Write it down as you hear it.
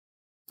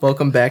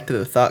Welcome back to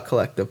the Thought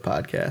Collective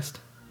podcast.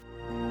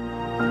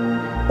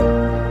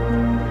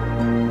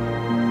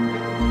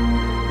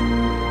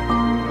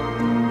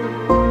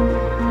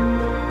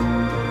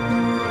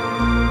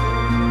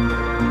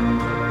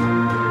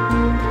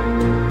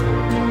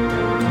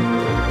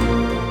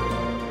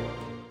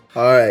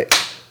 All right,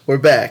 we're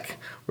back.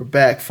 We're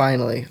back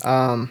finally.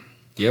 Yeah,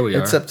 we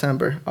are. It's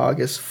September.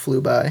 August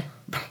flew by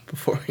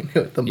before we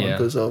knew it. The month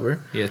was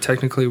over. Yeah,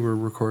 technically we're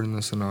recording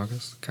this in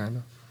August, kind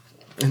of.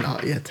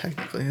 Yeah,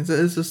 technically.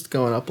 It's just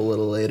going up a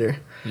little later.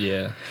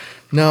 Yeah.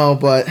 No,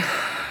 but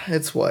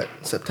it's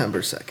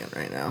September 2nd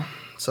right now.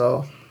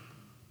 So,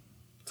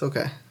 it's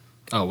okay.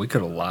 Oh, we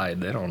could have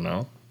lied. They don't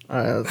know. All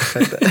right, let's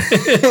check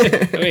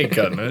that. We ain't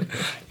cutting it.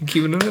 You're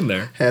keeping it in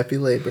there. Happy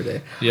Labor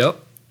Day. Yep.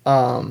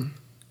 No,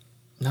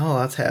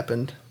 that's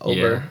happened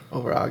over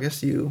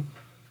August. You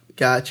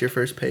got your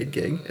first paid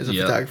gig as a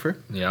photographer.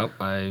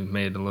 Yep. I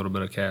made a little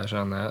bit of cash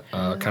on that.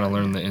 Kind of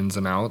learned the ins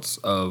and outs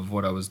of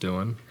what I was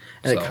doing.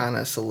 And it kind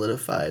of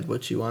solidified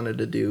what you wanted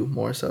to do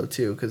more so,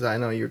 too, because I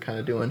know you're kind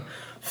of doing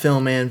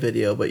film and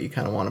video, but you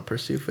kind of want to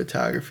pursue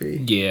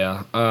photography.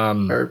 Yeah.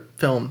 Or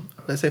film.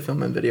 I say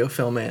film and video,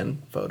 film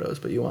and photos,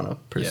 but you want to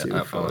pursue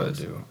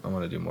photos. I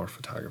want to do more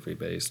photography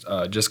based,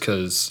 just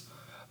because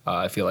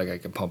I feel like I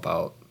can pump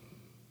out,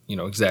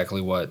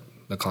 exactly what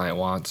the client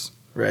wants.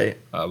 Right.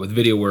 With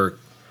video work,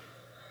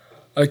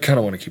 I kind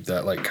of want to keep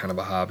that like kind of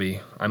a hobby.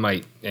 I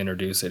might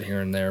introduce it here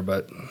and there,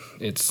 but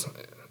there's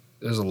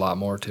a lot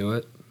more to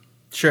it.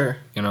 Sure.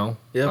 Yep.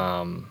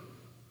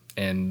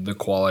 And the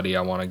quality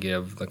I want to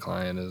give the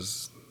client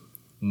is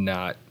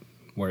not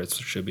where it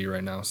should be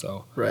right now.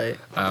 So right.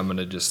 I'm going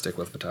to just stick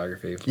with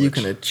photography. You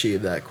can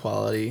achieve that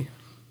quality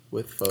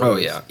with photos. Oh,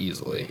 yeah,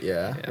 easily.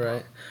 Yeah.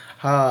 Right.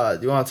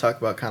 Do you want to talk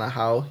about kind of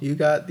how you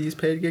got these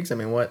paid gigs? I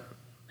mean, what?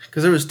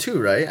 Because there was two,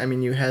 right? I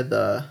mean, you had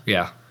the...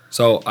 Yeah.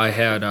 So I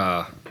had,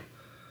 the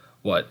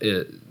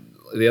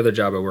other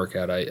job I work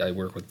at, I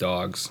work with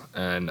dogs,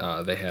 and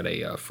they had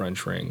a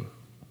French ring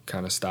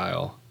kind of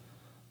style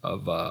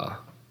of,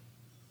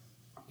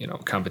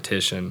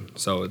 competition.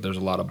 So there's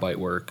a lot of bite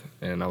work,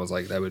 and I was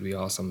like, that would be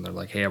awesome. They're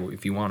like, hey,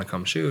 if you want to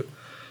come shoot,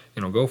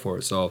 go for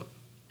it. So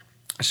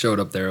I showed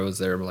up there. I was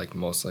there like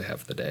mostly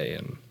half the day,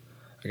 and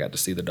I got to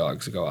see the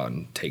dogs go out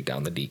and take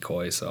down the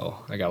decoy.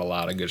 So I got a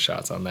lot of good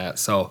shots on that.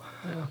 So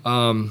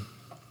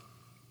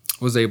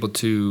was able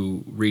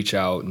to reach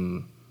out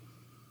and,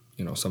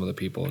 some of the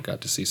people got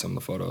to see some of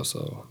the photos,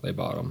 so they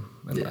bought them,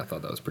 and I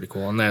thought that was pretty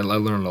cool. And then I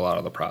learned a lot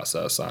of the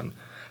process on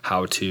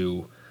how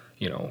to,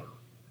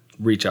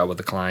 reach out with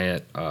the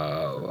client,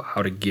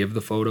 how to give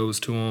the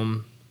photos to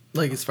them.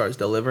 Like as far as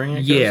delivering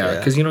it? Yeah,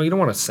 because, you don't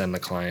want to send the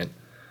client,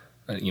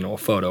 a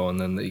photo and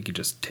then they could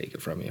just take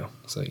it from you.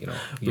 So, you got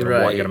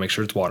to make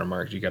sure it's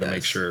watermarked. You got to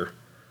make sure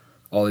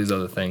all these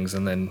other things,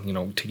 and then,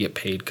 to get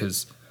paid,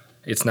 because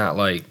it's not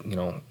like,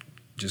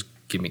 just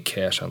give me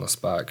cash on the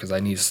spot, because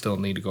I still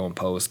need to go and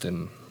post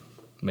and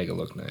make it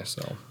look nice.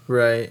 So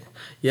right,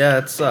 yeah,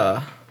 it's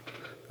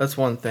that's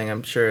one thing.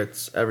 I'm sure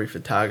it's every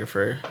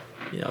photographer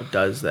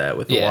does that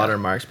with the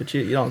watermarks, but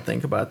you don't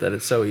think about that.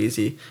 It's so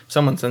easy. If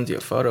someone sends you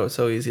a photo, it's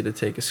so easy to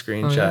take a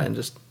screenshot and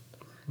just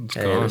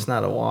there's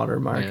not a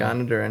watermark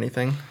on it or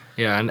anything.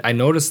 Yeah, and I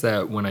noticed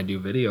that when I do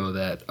video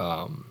that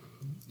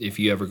if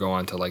you ever go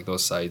onto like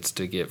those sites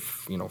to get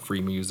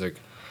free music,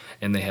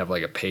 and they have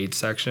like a paid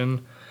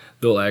section,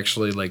 they'll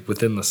actually, like,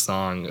 within the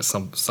song,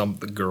 some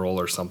girl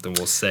or something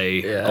will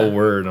say a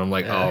word, and I'm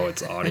like, oh,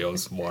 it's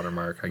audio's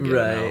watermark. I get it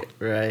now.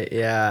 Right,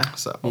 yeah.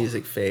 So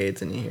music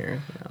fades and you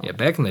hear, Yeah,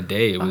 back in the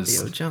day, it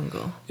was... Audio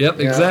jungle. Yep,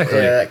 exactly.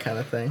 Yeah, that kind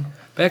of thing.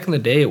 Back in the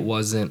day, it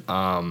wasn't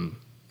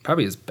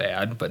probably as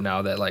bad, but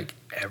now that, like,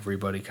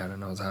 everybody kind of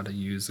knows how to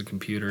use the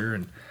computer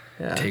and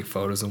take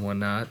photos and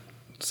whatnot,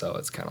 so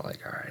it's kind of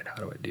like, all right, how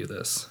do I do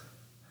this?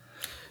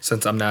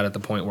 Since I'm not at the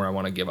point where I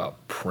want to give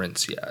out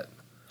prints yet.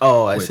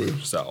 Oh, I see.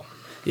 So,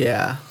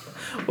 yeah.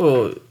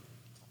 Well,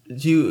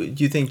 do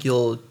you think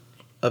you'll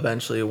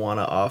eventually want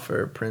to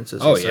offer prints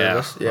as a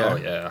service? Yeah. Oh,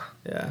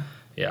 yeah.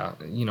 Yeah.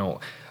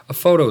 A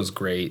photo is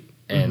great,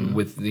 and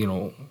with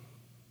the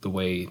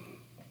way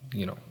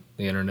the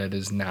internet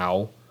is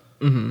now,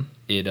 it's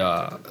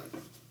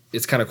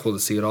kind of cool to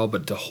see it all,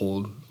 but to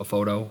hold a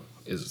photo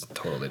is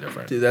totally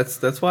different. Dude,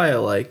 that's why I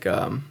like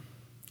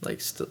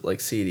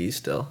CDs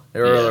still,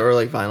 or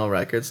like vinyl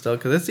records still,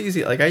 because it's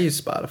easy. Like I use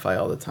Spotify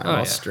all the time.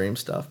 I'll stream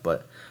stuff,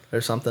 but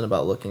there's something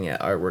about looking at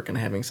artwork and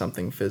having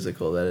something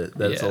physical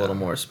that's a little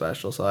more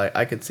special. So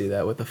I could see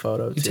that with the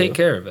photo too. You take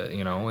care of it,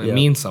 it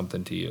means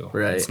something to you.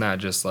 Right. It's not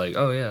just like,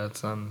 oh yeah,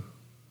 it's on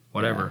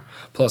whatever. Yeah.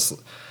 Plus,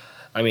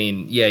 I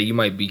mean, you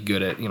might be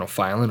good at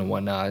filing and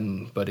whatnot,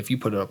 but if you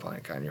put it up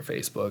on your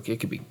Facebook, it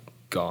could be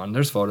gone.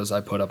 There's photos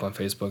I put up on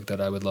Facebook that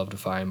I would love to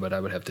find, but I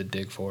would have to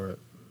dig for it.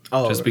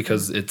 Oh, just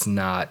because it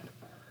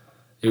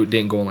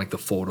didn't go in like the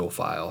photo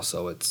file,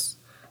 so it's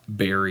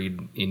buried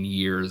in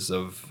years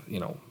of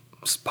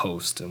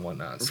post and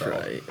whatnot. So.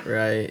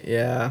 Right,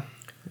 yeah.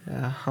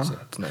 Huh. So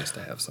it's nice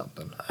to have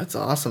something. That's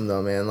awesome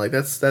though, man. Like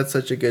that's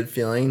such a good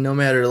feeling. No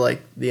matter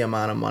like the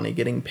amount of money,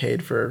 getting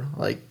paid for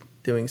like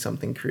doing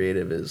something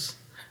creative is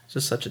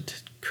just such a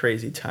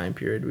crazy time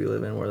period we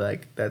live in where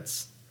like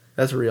that's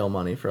real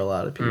money for a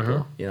lot of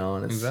people, you know,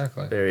 and it's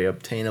very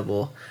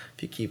obtainable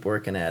if you keep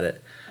working at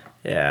it.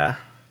 Yeah.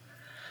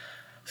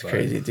 It's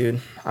crazy,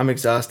 dude. I'm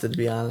exhausted, to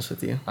be honest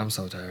with you. I'm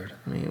so tired.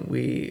 I mean,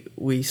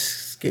 we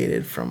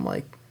skated from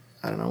like,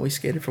 I don't know, we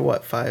skated for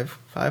what, 5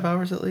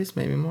 hours at least,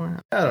 maybe more.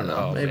 I don't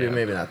know,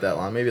 maybe not that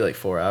long, maybe like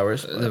 4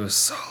 hours. It was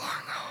so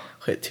long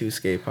though. Hit 2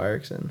 skate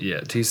parks and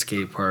 2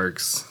 skate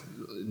parks,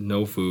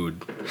 no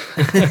food,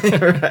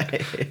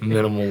 right?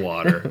 Minimal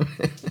water.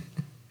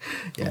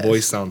 The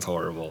voice sounds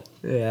horrible.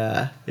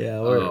 Yeah,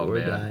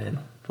 we're dying,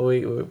 but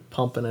we're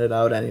pumping it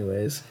out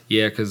anyways.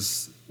 Yeah,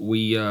 because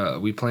we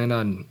planned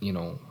on, you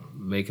know,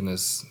 making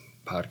this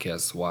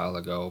podcast a while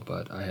ago,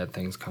 but I had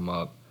things come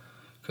up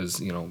because,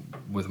 you know,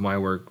 with my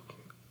work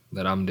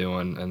that I'm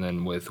doing and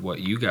then with what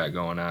you got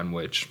going on,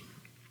 which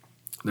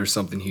there's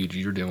something huge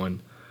you're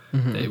doing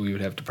that we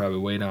would have to probably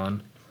wait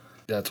on.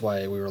 That's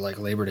why we were like,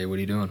 Labor Day, what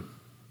are you doing?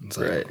 It's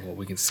like, well,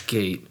 we can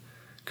skate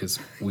because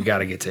we got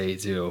to get to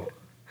A2.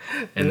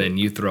 And then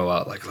you throw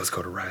out, like, let's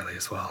go to Riley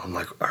as well. I'm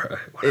like, all right,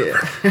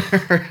 whatever.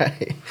 Yeah,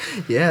 right.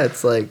 Yeah,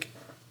 it's like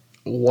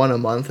one a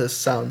month. This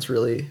sounds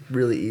really,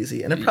 really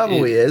easy. And it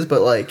probably is,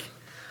 but, like,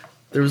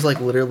 there was, like,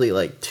 literally,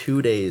 like,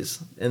 2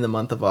 days in the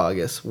month of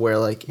August where,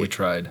 like, we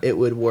tried. It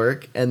would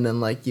work. And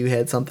then, like, you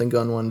had something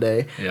going one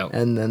day. Yep.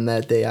 And then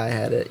that day I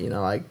had it. You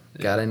know, I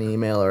got an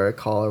email or a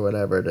call or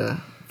whatever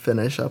to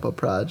finish up a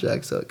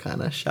project. So it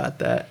kind of shot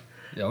that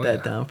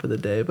down for the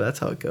day. But that's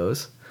how it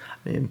goes.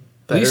 I mean,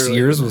 at least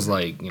yours was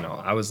like, you know,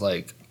 I was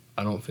like,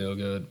 I don't feel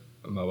good.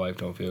 My wife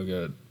don't feel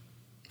good.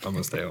 I'm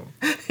going to stay home.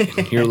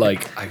 And you're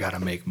like, I got to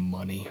make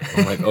money.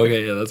 I'm like,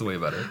 okay, yeah, that's way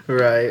better.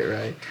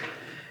 Right.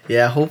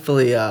 Yeah,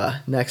 hopefully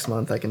next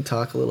month I can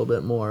talk a little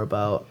bit more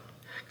about,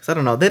 because I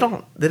don't know, they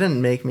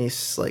didn't make me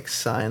like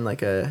sign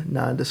like a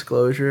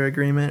non-disclosure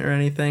agreement or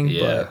anything,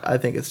 but I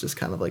think it's just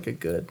kind of like a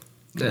good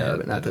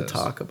habit not to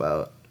talk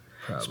about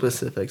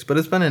specifics. But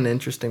it's been an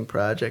interesting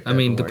project. I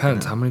mean,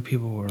 depends. How many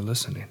people were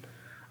listening?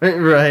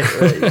 Right.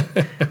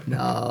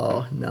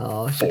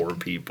 No. 4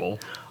 people.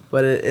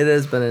 But it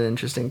has been an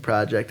interesting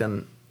project,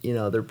 and, you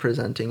know, they're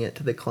presenting it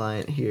to the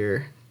client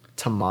here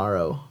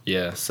tomorrow.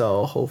 Yeah.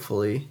 So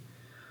hopefully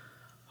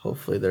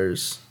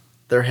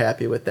they're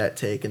happy with that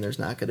take, and there's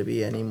not going to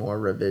be any more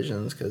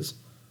revisions, because,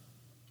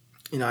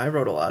 you know, I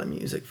wrote a lot of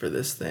music for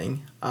this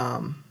thing.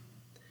 And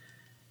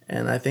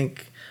I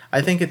think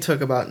it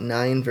took about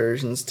 9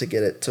 versions to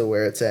get it to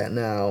where it's at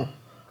now.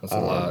 That's a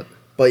lot.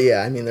 But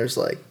yeah, I mean, there's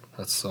like,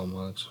 that's so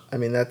much. I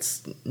mean,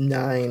 that's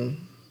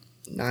 9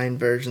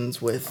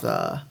 versions with,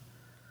 I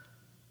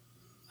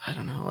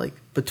don't know, like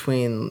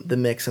between the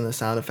mix and the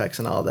sound effects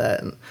and all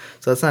that. And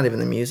so that's not even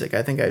the music.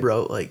 I think I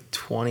wrote like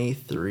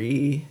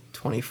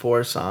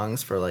 24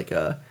 songs for like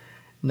a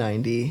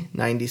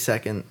 90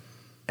 second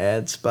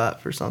ad spot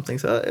for something.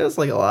 So it was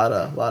like a lot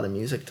of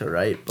music to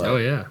write. But, oh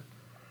yeah.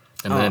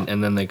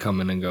 And then they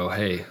come in and go,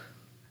 hey,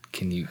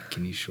 can you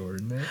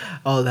shorten it?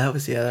 Oh, that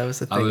was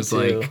the thing. I was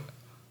too.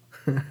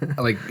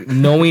 Like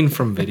knowing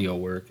from video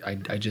work,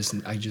 I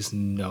just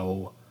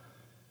know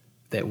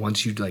that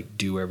once you like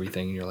do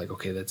everything and you're like,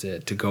 okay, that's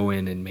it, to go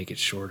in and make it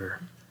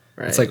shorter.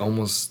 Right. It's like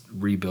almost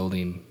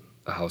rebuilding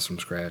a house from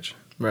scratch.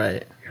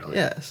 Right. Like,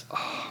 yes.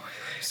 Oh,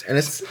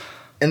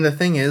 and the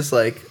thing is,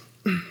 like,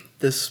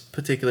 this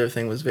particular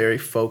thing was very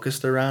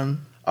focused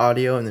around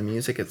audio and the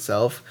music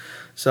itself.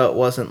 So it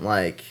wasn't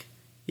like,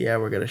 yeah,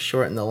 we're going to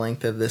shorten the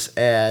length of this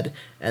ad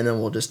and then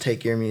we'll just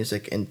take your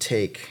music and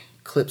take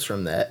clips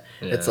from that.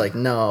 Yeah. It's like,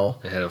 no,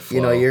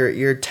 you know,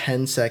 your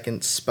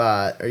 10-second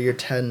spot or your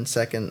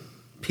 10-second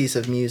piece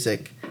of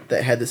music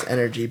that had this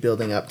energy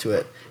building up to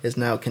it is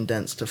now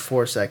condensed to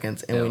 4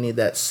 seconds, and we need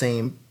that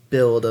same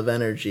build of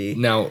energy.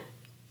 Now,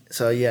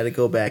 so you had to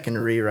go back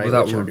and rewrite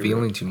without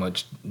revealing too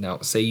much. Now,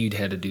 say you'd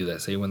had to do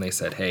that. Say when they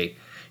said, hey,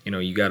 you know,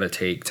 you got to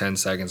take 10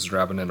 seconds,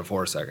 drop it into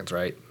 4 seconds,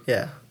 right?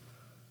 Yeah.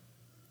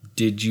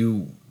 Did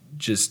you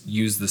just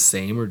use the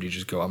same, or did you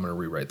just go, I'm going to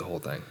rewrite the whole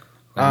thing?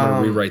 I'm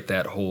going to rewrite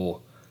that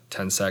whole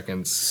 10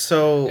 seconds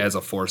as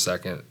a 4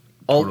 second,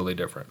 totally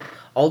different.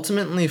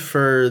 Ultimately,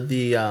 for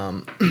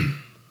the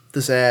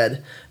this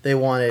ad, they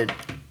wanted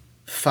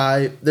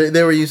 5.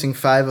 They were using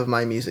 5 of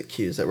my music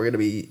cues that were going to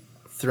be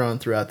thrown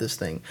throughout this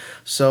thing.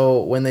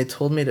 So when they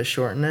told me to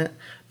shorten it,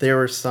 there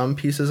were some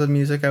pieces of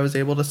music I was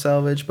able to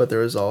salvage, but there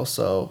was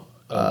also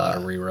a lot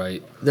of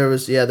rewrite. There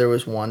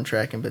was one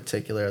track in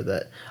particular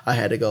that I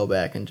had to go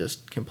back and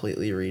just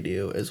completely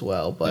redo as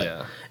well.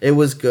 But it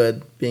was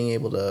good being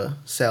able to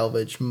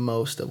salvage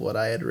most of what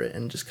I had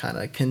written, just kind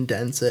of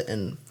condense it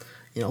and,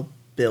 you know,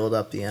 build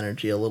up the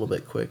energy a little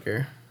bit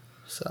quicker.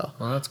 So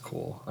well, that's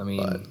cool. I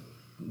mean,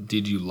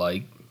 did you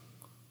like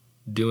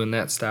doing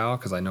that style?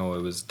 Because I know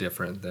it was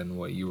different than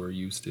what you were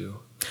used to.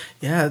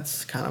 Yeah,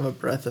 it's kind of a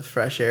breath of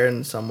fresh air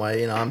in some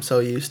way. You know, I'm so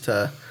used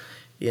to,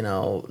 you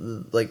know,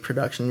 like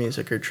production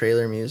music or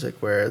trailer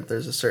music where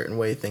there's a certain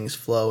way things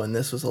flow, and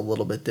this was a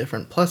little bit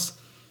different. Plus,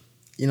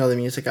 you know, the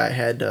music I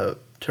had to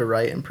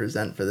write and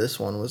present for this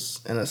one was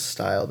in a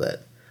style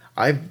that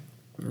I've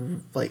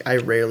like I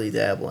rarely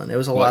dabble in. It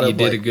was a lot of. You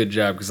did a good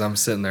job because I'm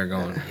sitting there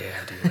going,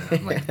 yeah, dude.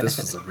 I'm like, this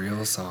was a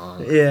real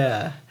song.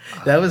 Yeah,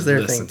 that was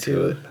their thing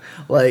too.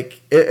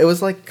 Like it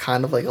was like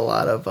kind of like a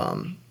lot of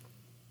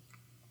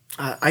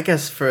I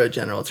guess for a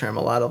general term,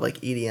 a lot of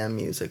like EDM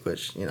music,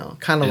 which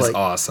kind of like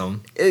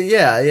awesome.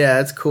 Yeah,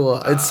 it's cool.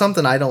 It's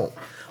something I don't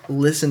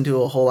listen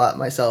to a whole lot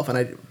myself, and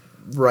I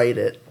write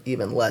it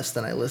even less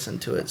than I listen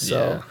to it.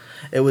 So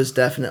it was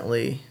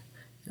definitely.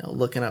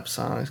 Looking up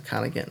songs,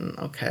 kind of getting,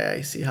 okay,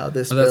 I see how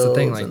this builds. That's the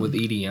thing, like with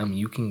EDM,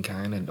 you can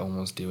kind of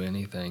almost do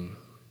anything.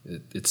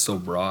 It's so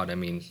broad. I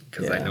mean,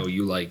 because I know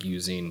you like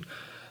using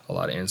a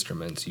lot of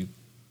instruments. You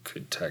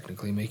could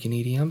technically make an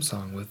EDM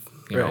song with,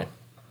 you know,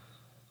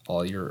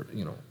 all your,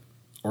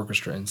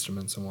 orchestra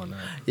instruments and whatnot.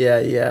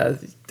 Yeah,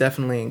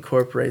 definitely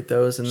incorporate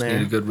those in there.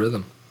 Need a good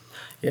rhythm.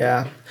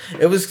 Yeah,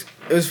 it was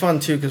fun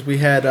too because we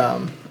had,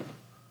 a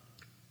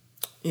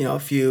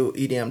few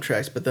EDM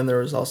tracks, but then there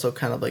was also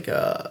kind of like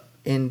a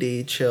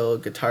indie chill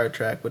guitar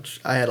track,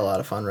 which I had a lot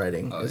of fun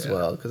writing as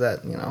well, because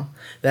that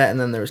and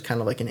then there was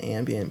kind of like an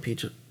ambient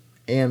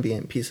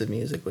piece of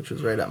music, which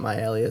was right up my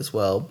alley as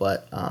well.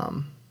 But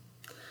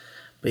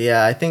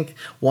yeah, I think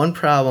one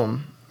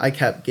problem I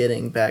kept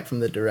getting back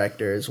from the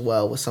director as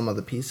well with some of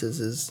the pieces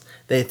is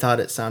they thought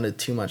it sounded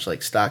too much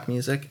like stock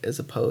music as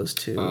opposed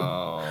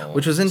to,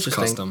 which was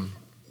interesting. Custom.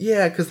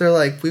 Yeah, because they're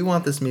like, we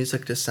want this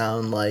music to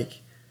sound like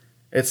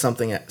it's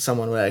something that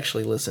someone would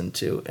actually listen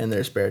to in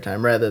their spare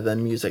time rather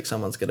than music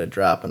someone's going to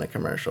drop in a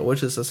commercial,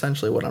 which is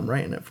essentially what I'm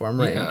writing it for. I'm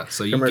writing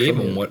so you gave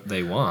them what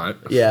they want.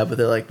 Yeah, but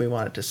they're like, we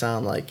want it to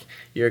sound like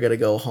you're going to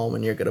go home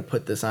and you're going to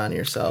put this on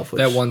yourself.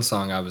 That one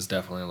song I was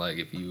definitely like,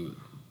 if you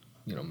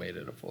made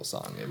it a full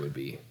song, it would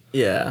be.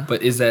 Yeah.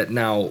 But is that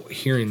now,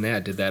 hearing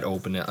that, did that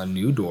open a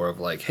new door of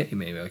like, hey,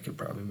 maybe I could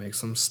probably make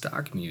some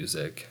stock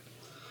music?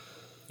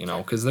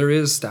 Because there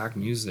is stock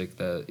music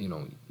that, you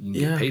can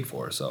get paid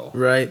for, so.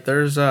 Right.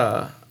 There's,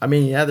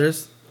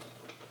 there's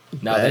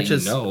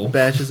now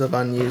batches of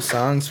unused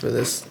songs for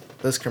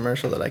this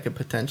commercial that I could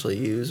potentially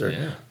use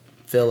or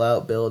fill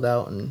out, build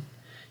out, and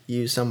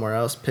use somewhere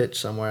else, pitch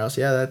somewhere else.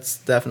 Yeah, that's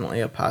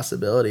definitely a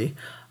possibility.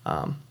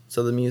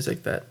 So the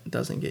music that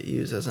doesn't get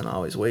used isn't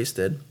always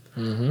wasted.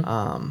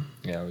 Mm-hmm.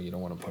 You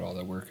don't want to put all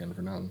that work in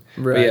for nothing.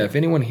 Right. But yeah, if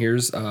anyone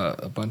hears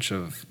a bunch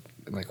of,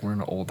 like, we're in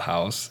an old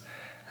house,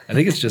 I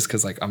think it's just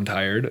because, like, I'm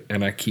tired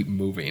and I keep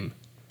moving.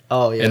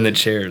 Oh, yeah. And the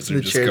chairs are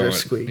just going. Are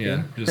squeaking.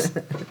 Yeah, just.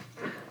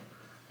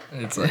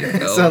 It's like.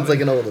 It sounds like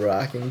an old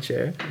rocking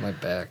chair. My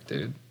back,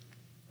 dude.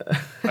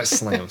 I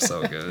slam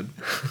so good.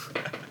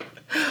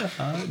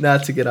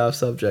 Not to get off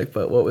subject,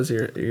 but what was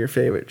your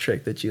favorite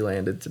trick that you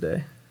landed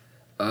today?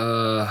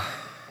 I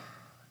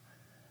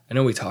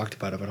know we talked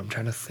about it, but I'm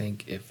trying to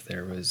think if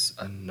there was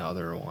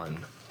another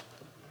one.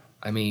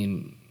 I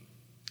mean,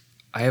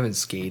 I haven't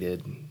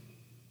skated.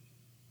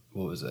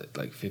 What was it,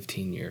 like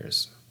 15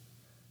 years?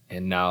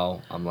 And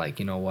now I'm like,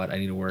 you know what? I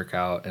need to work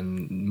out.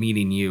 And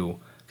meeting you,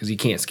 because you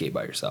can't skate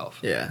by yourself.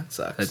 Yeah, it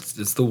sucks.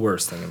 It's the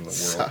worst thing in the world.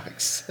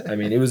 Sucks. I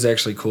mean, it was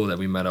actually cool that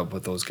we met up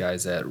with those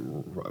guys at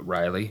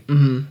Riley.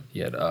 Mm-hmm.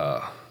 You had,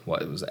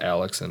 it was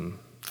Alex and...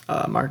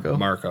 Marco.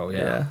 Marco,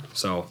 yeah.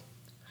 So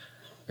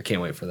I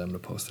can't wait for them to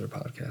post their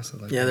podcast.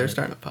 They're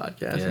starting a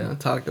podcast. Yeah.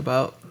 Talked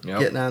about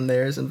getting on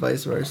theirs and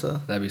vice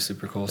versa. That'd be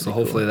super cool. So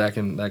hopefully that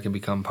can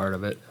become part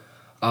of it.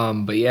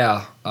 But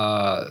yeah,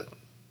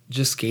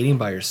 just skating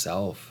by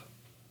yourself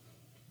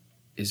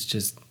is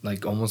just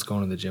like almost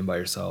going to the gym by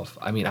yourself.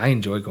 I mean, I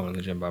enjoy going to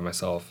the gym by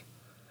myself,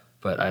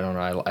 but I don't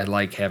know. I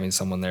like having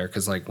someone there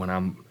because, like, when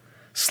I'm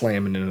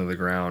slamming into the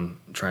ground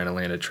trying to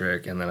land a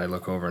trick and then I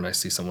look over and I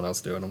see someone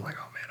else do it, I'm like,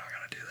 oh man, I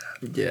gotta do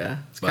that. Yeah,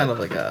 it's kind of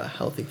like a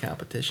healthy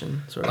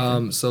competition sort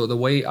of thing. So the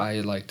way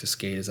I like to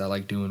skate is I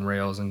like doing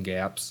rails and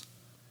gaps,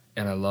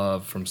 and I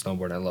love from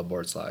snowboarding. I love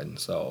board sliding.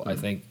 So I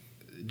think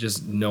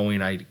just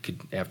knowing I could,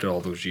 after all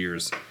those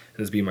years,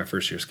 and this being my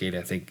first year skating,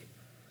 I think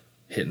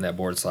hitting that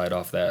board slide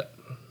off that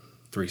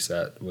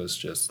 3-set was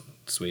just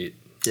sweet.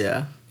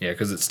 Yeah. Yeah,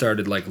 because it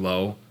started like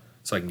low,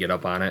 so I can get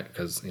up on it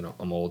because,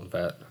 I'm old and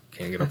fat,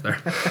 can't get up there.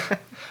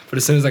 But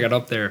as soon as I got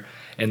up there,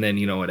 and then,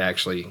 it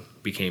actually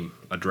became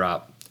a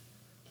drop,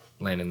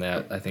 landing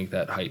that, I think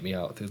that hyped me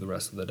out through the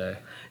rest of the day.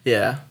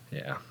 Yeah.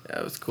 Yeah. Yeah,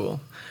 it was cool.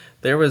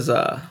 There was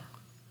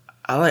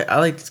I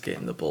liked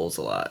skating the bowls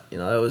a lot. It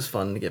was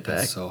fun to get back.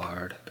 That's so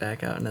hard.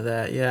 Back out into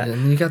that, yeah. And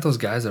then you got those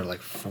guys that are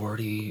like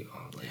 40.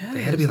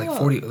 They had to be like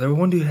 40. There was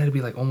one dude had to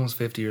be like almost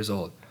 50 years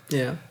old.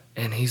 Yeah.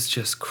 And he's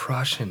just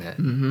crushing it.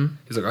 Mm-hmm.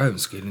 He's like, I haven't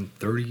skated in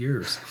 30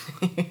 years.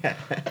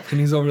 And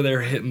he's over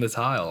there hitting the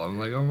tile. I'm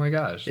like, oh my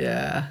gosh.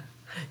 Yeah.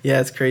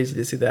 Yeah, it's crazy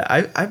to see that.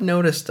 I've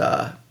noticed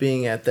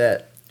being at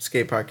that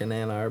skate park in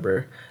Ann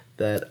Arbor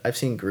that I've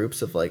seen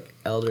groups of like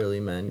elderly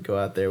men go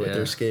out there with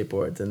their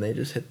skateboards and they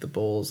just hit the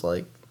bowls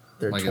like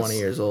they're like 20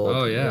 years old.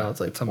 Oh yeah.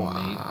 It's like,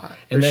 wow.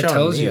 And that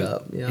tells you,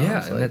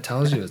 that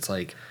tells you it's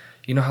like,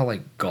 you know how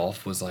like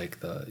golf was like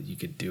you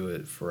could do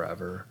it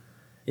forever.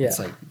 Yeah. It's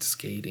like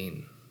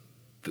skating.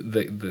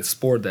 The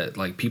sport that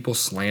like people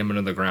slam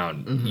into the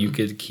ground, you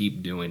could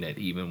keep doing it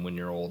even when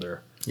you're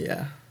older.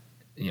 Yeah.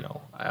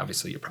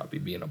 obviously you're probably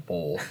being a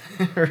bull.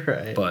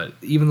 Right. But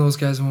even those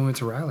guys when we went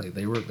to Riley,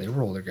 they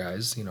were older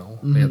guys,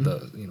 They had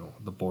the,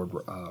 the board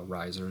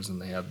risers,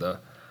 and they had the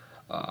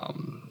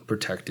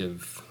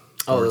protective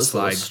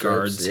slide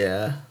guards.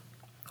 Yeah.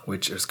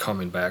 Which is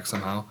coming back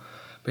somehow.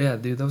 But yeah,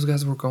 dude, those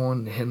guys were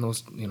going, hitting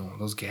those,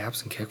 those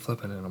gaps and kick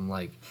flipping, and I'm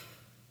like,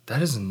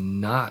 that is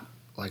not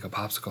like a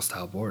popsicle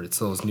style board. It's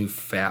those new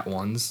fat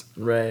ones.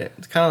 Right.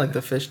 It's kind of like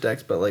the fish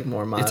decks, but like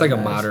more modern. It's like a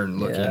modern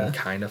looking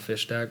kind of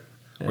fish deck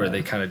where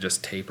they kind of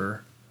just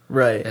taper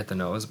at the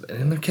nose.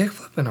 And they're kick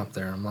flipping up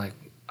there. I'm like,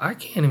 I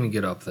can't even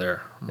get up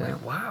there. I'm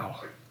like,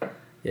 wow.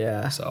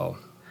 Yeah. So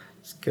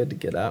it's good to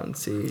get out and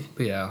see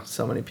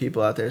so many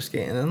people out there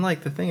skating. And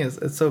like the thing is,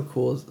 it's so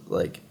cool.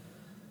 Like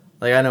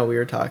I know we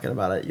were talking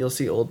about it. You'll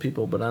see old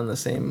people, but on the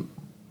same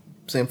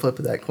flip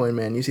of that coin,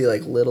 man, you see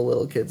like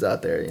little kids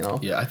out there,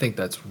 Yeah, I think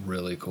that's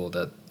really cool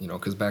that,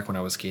 because back when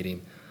I was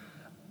skating,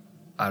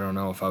 I don't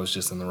know if I was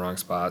just in the wrong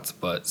spots,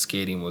 but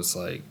skating was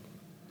like,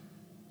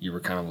 you were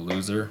kind of a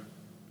loser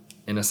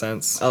in a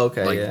sense. Oh,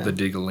 okay, like the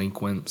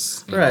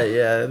delinquents. Right,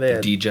 yeah. They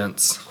had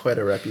degents. Quite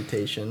a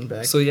reputation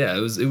back. So yeah, it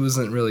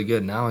wasn't really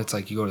good. Now it's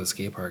like you go to the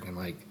skate park and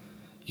like,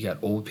 you got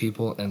old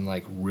people and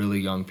like really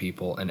young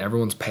people, and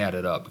everyone's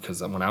padded up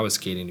because when I was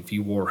skating, if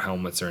you wore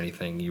helmets or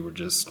anything, you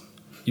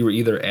were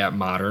either at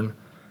modern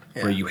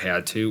where you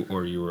had to,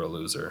 or you were a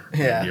loser.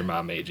 Yeah. Your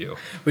mom made you.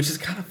 Which is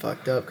kind of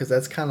fucked up because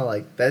that's kind of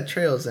like that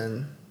trails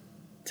in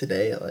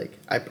today. Like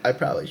I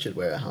probably should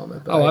wear a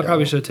helmet. But I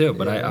probably should too.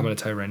 But I'm going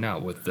to tell you right now,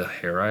 with the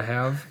hair I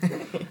have,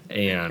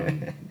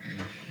 and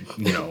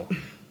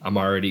I'm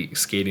already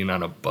skating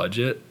on a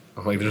budget.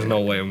 I'm like, there's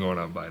no way I'm going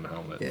out and buying a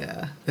helmet.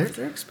 Yeah,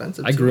 they're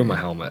expensive. I grew my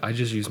helmet. I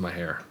just use my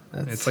hair.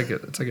 It's like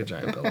a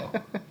giant pillow.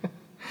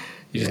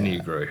 You just need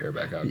to grow your hair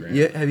back out, Grant.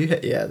 Yeah,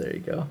 there you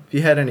go. Have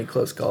you had any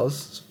close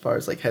calls as far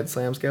as like head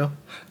slams go?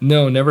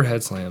 No, never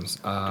head slams.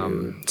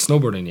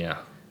 Snowboarding, yeah.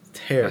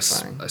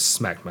 Terrifying. I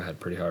smacked my head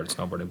pretty hard at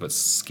snowboarding, but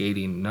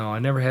skating, no, I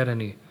never had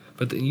any.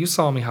 But you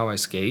saw me how I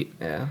skate.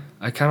 Yeah.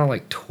 I kind of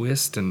like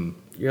twist and.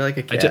 You're like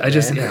a cat.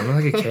 I'm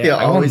like a cat. You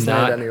always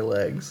land on your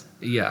legs.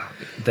 Yeah,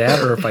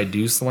 that or if I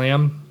do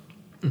slam,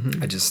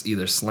 I just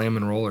either slam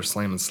and roll or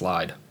slam and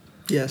slide.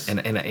 Yes. And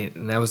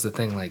that was the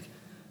thing. Like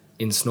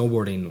in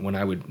snowboarding, when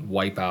I would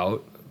wipe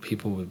out,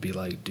 people would be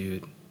like,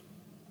 "Dude,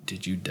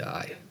 did you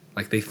die?"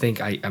 Like they think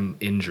I'm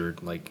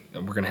injured. Like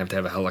we're gonna have to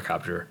have a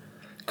helicopter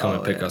come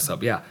and pick us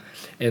up. Yeah.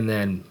 And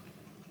then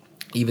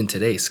even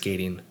today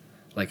skating.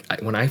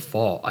 Like, when I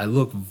fall, I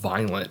look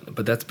violent,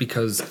 but that's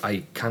because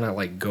I kind of,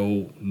 like,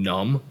 go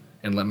numb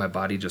and let my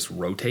body just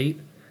rotate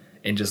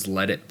and just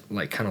let it,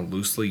 like, kind of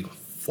loosely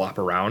flop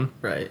around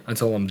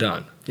until I'm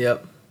done.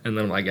 Yep. And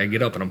then, like, I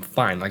get up and I'm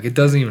fine. Like, it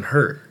doesn't even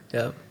hurt.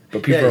 Yep.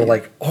 But people are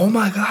like, oh,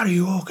 my God, are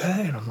you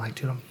okay? And I'm like,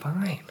 dude, I'm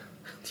fine.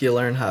 Do you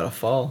learn how to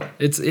fall?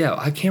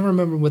 I can't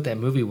remember what that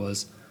movie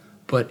was.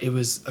 But it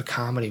was a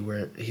comedy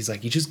where he's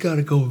like, you just got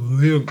to go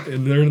limp.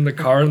 And they're in the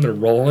car and they're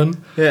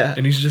rolling. Yeah.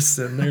 And he's just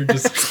sitting there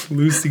just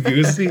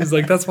loosey-goosey. He's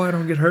like, that's why I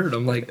don't get hurt.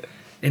 I'm like,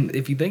 and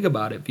if you think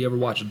about it, if you ever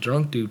watch a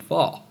drunk dude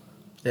fall.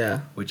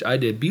 Yeah. Which I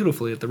did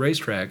beautifully at the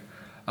racetrack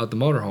out the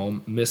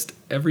motorhome, missed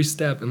every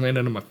step and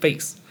landed on my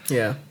face.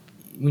 Yeah.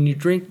 When you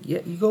drink,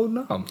 you go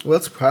numb. Well,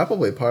 that's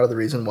probably part of the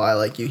reason why,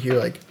 like, you hear,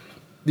 like,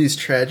 these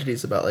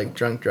tragedies about like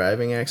drunk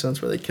driving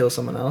accidents where they kill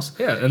someone else.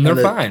 Yeah, and they're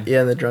fine.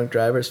 Yeah, and the drunk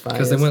driver's fine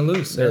because they went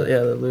loose.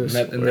 They're loose.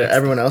 And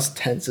everyone else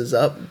tenses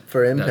up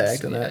for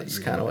impact, and that's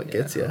kind of what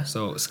gets you.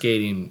 So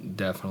skating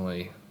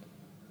definitely,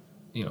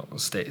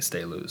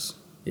 stay loose.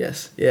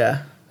 Yes.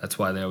 Yeah. That's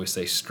why they always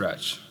say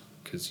stretch,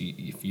 because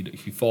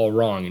if you fall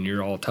wrong and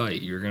you're all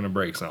tight, you're gonna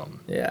break something.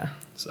 Yeah.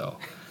 So,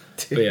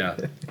 but yeah.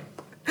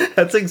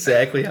 That's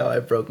exactly how I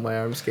broke my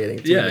arm skating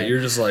too. Yeah, man.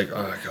 You're just like,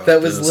 oh god.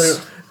 That was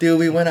literally, dude.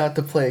 We went out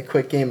to play a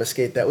quick game of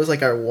skate. That was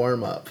like our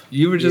warm up.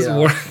 You were just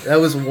that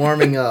was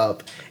warming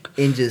up,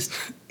 and just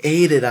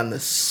ate it on the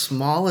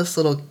smallest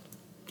little.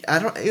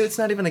 It's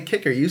not even a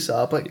kicker. You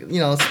saw it, but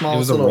smallest. It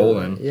was a little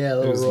rolling. Yeah, a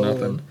little rolling.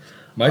 Nothing.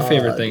 My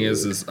favorite thing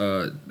is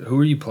who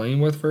are you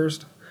playing with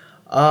first?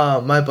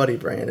 My buddy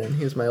Brandon.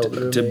 He was my old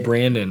roommate. Did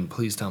Brandon?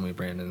 Please tell me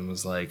Brandon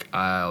was like,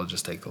 I'll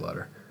just take the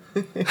letter.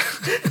 I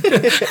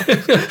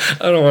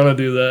don't want to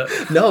do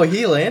that. No,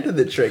 he landed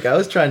the trick. I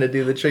was trying to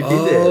do the trick he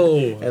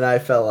did, and I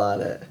fell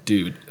on it.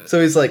 Dude. So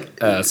he's like...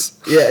 S.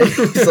 Yeah,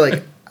 he's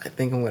like, I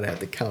think I'm going to have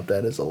to count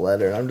that as a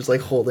letter. And I'm just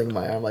like holding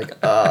my arm like,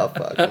 oh,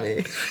 fuck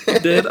me. You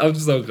did? I'm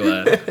so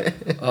glad.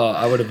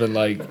 I would have been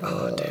like,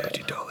 oh, dude,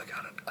 you totally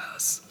got an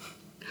S.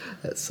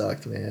 That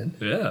sucked, man.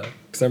 Yeah.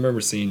 Because I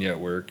remember seeing you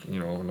at work,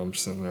 and I'm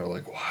just sitting there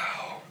like,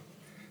 wow,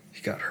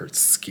 you got hurt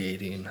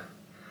skating.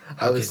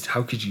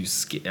 How could you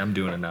skate? I'm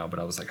doing it now, but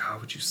I was like, how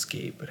would you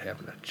skate but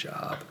having a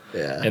job?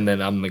 Yeah. And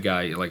then I'm the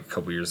guy, like, a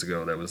couple years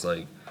ago that was,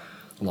 like,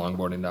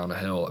 longboarding down a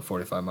hill at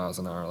 45 miles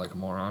an hour like a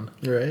moron.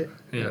 Right.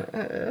 Yeah.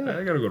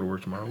 I got to go to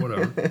work tomorrow,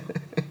 whatever.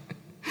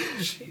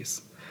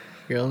 Jeez.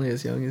 You're only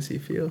as young as you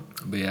feel.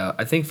 But, yeah,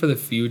 I think for the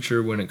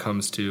future when it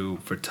comes to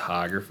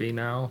photography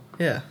now.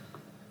 Yeah.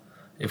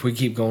 If we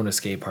keep going to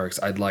skate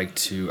parks, I'd like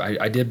to...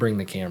 I did bring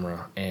the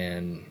camera,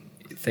 and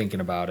thinking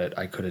about it,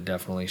 I could have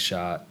definitely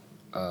shot,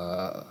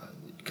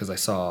 because I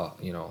saw,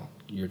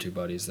 your two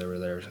buddies that were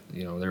there,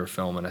 they were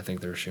filming. I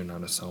think they were shooting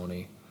on a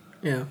Sony.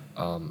 Yeah.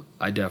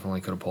 I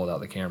definitely could have pulled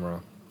out the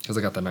camera because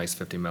I got the nice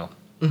 50 mil.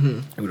 Mm-hmm.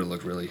 It would have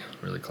looked really,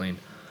 really clean.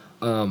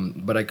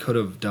 But I could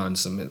have done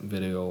some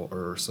video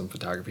or some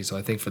photography. So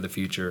I think for the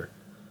future,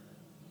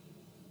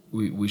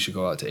 we should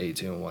go out to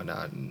A2 and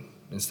whatnot, and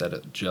instead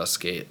of just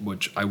skate,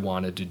 which I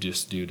wanted to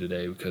just do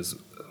today because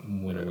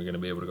when are we going to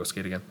be able to go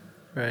skate again?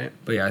 Right.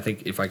 But yeah, I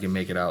think if I can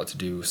make it out to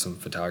do some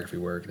photography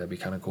work, that'd be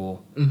kind of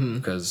cool. Mm-hmm.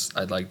 Because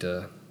I'd like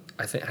to.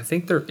 I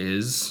think there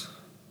is.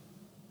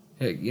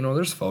 Yeah,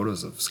 there's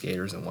photos of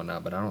skaters and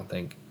whatnot, but I don't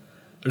think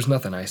there's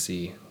nothing I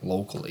see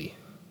locally.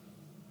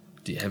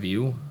 Have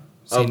you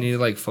seen any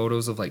like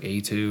photos of like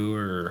A2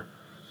 or?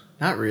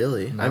 Not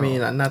really. No. I mean,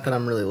 not that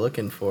I'm really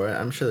looking for it.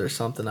 I'm sure there's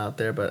something out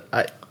there, but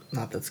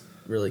not that's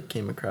really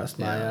came across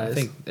my eyes. I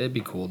think it'd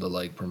be cool to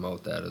like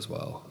promote that as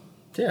well.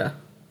 Yeah.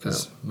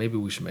 Because maybe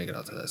we should make it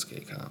out to that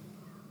skate comp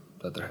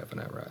that they're having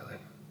at Riley.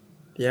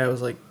 Yeah, it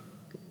was like.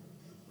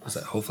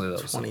 Hopefully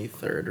that was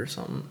 23rd or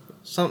something.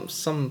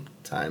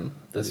 Sometime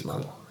this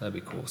month. Cool. That'd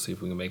be cool. See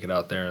if we can make it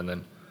out there and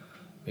then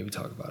maybe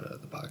talk about it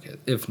at the podcast.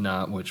 If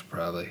not, which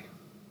probably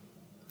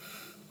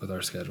with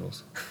our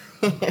schedules.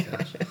 Oh my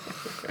gosh.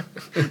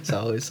 It's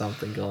always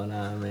something going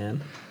on,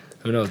 man.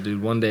 Who knows,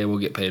 dude? One day we'll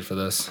get paid for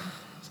this.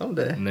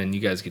 Someday. And then you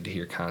guys get to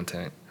hear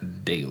content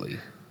daily.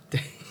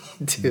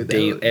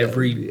 Dude,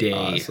 every day.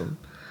 Awesome.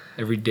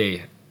 Every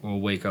day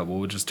we'll wake up.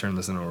 We'll just turn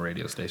this into a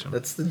radio station.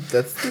 That's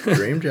the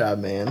dream job,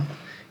 man.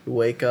 You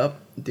wake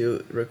up,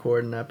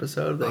 record an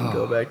episode, then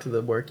go back to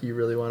the work you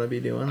really want to be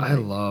doing. I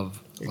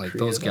love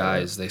those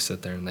guys. They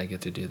sit there and they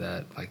get to do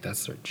that. Like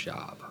that's their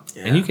job.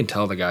 Yeah. And you can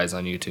tell the guys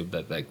on YouTube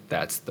that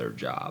that's their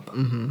job.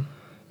 Mm-hmm.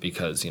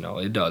 Because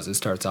it does. It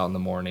starts out in the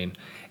morning,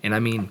 and I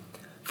mean,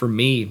 for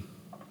me,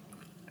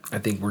 I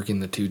think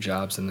working the two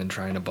jobs and then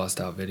trying to bust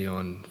out video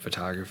and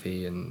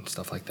photography and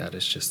stuff like that,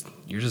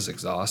 you're just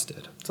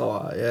exhausted. It's a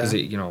lot, yeah. Because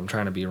I'm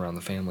trying to be around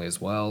the family as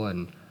well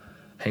and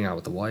hang out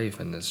with the wife,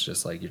 and it's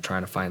just like you're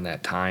trying to find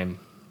that time.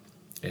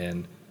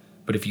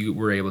 But if you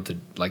were able to,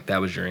 like,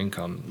 that was your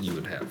income, you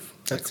would have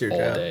that's your all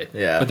job. day.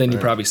 Yeah. But then you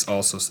probably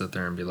also sit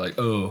there and be like,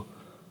 oh,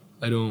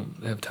 I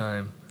don't have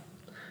time.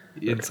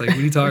 It's like, what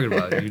are you talking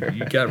about?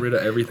 You got rid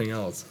of everything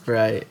else.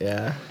 Right,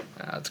 yeah.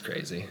 That's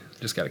crazy.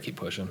 Just got to keep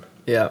pushing.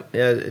 Yeah.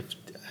 I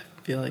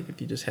feel like if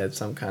you just had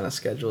some kind of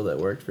schedule that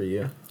worked for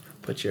you,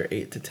 put your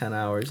 8 to 10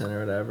 hours in or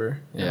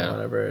whatever.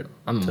 Whatever.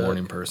 I'm a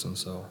morning person,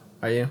 so.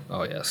 Are you?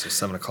 Oh, yeah. So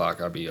 7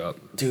 o'clock, I'll be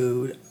up.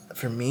 Dude,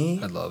 for me.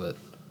 I love it.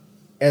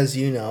 As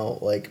you know,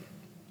 like,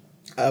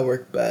 I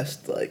work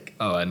best, like.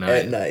 Oh, at night.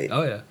 At night.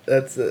 Oh, yeah.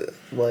 That's it.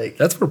 Like.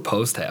 That's where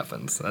post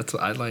happens. That's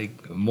what I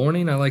like.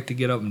 Morning, I like to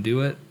get up and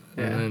do it.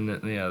 Yeah. And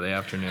then, the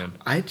afternoon.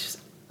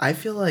 I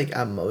feel like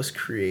I'm most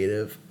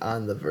creative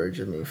on the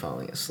verge of me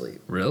falling asleep.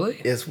 Really?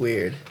 It's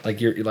weird.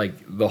 Like you're like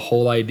the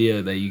whole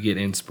idea that you get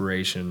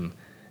inspiration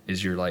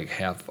is you're like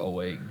half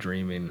awake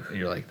dreaming.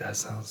 You're like, that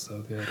sounds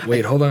so good.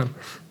 Wait, hold on.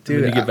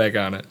 Dude, you get back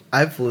on it.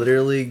 I've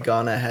literally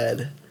gone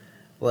ahead,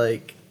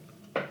 like,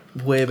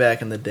 way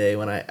back in the day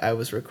when I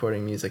was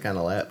recording music on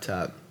a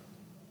laptop.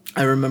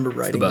 I remember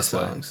writing the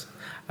songs. Way.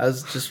 I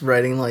was just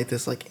writing like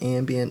this like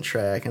ambient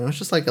track, and it was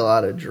just like a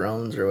lot of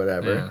drones or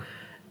whatever. Yeah.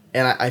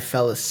 And I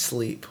fell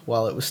asleep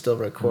while it was still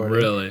recording.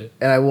 Really?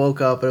 And I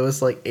woke up, and it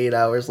was like 8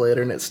 hours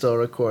later, and it's still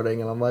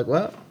recording. And I'm like,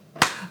 well,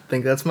 I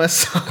think that's my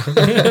song.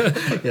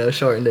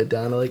 Shortened it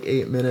down to like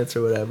 8 minutes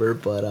or whatever.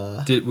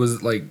 But did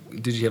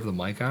you have the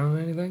mic on or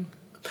anything?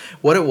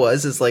 What it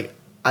was is like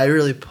I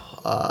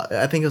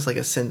think it was like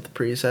a synth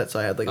preset, so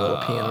I had like a little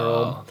piano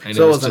roll. And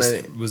so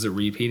was it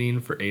repeating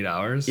for 8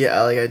 hours?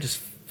 Yeah, like I just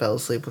fell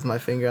asleep with my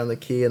finger on the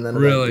key, and then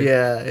really,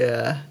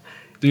 yeah.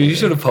 Dude, you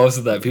should have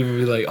posted that. People would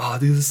be like, "Oh,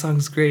 dude, this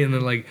song's great," and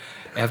then like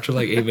after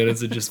like 8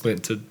 minutes, it just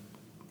went to.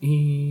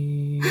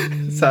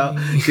 So,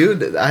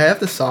 dude, I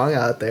have the song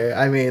out there.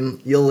 I mean,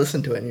 you'll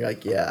listen to it and you're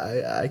like,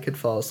 yeah, I could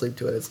fall asleep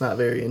to it. It's not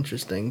very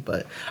interesting,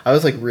 but I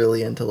was like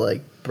really into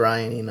like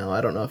Brian Eno.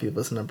 I don't know if you've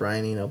listened to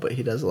Brian Eno, but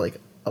he does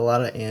like a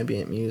lot of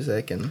ambient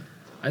music, and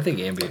I think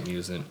ambient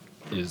music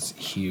is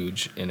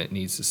huge and it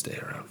needs to stay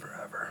around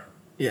forever.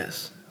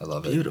 Yes, I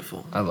love it.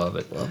 Beautiful. I love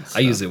it. I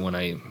use it when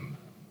I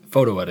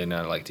photo edit.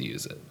 I like to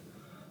use it.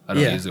 I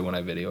don't use it when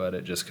I video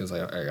edit just because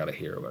I gotta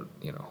hear what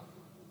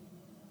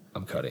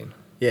I'm cutting.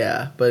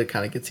 Yeah, but it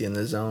kind of gets you in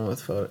the zone with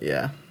photo.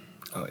 Yeah.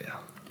 Oh yeah.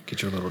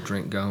 Get your little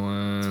drink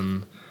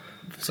going.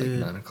 It's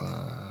Dude, like 9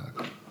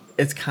 o'clock.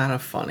 It's kind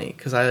of funny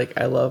because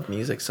I love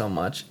music so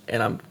much,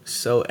 and I'm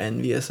so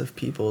envious of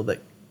people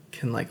that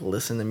can like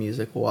listen to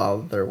music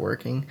while they're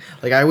working.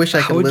 Like I wish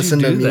I could listen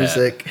to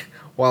music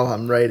while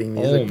I'm writing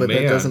music, but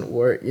that doesn't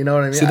work. You know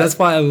what I mean? See, that's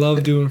why I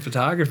love doing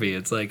photography.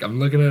 It's like I'm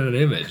looking at an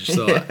image,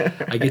 so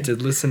I get to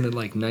listen to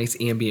like nice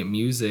ambient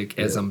music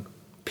as I'm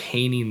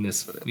painting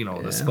this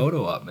this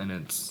photo up, and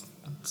it's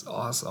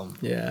awesome.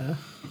 Yeah,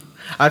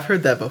 I've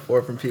heard that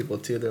before from people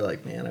too. They're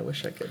like, man, I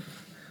wish I could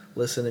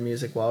listen to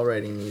music while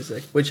writing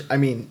music, which I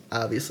mean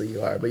obviously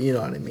you are, but you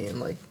know what I mean.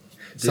 Like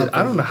Dude,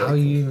 I don't know how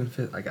you even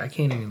fit. Like, I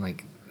can't even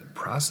like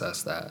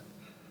process that.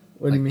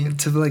 What do you mean?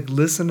 To like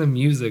listen to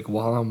music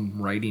while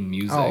I'm writing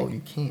music. Oh,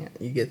 you can't.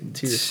 You get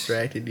too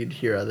distracted. You'd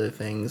hear other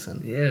things,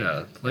 and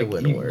like it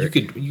wouldn't work.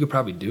 You could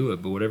probably do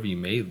it, but whatever you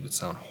made would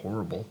sound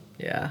horrible.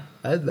 Yeah,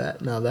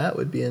 now that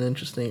would be an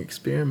interesting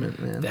experiment,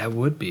 man. That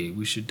would be.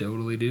 We should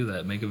totally do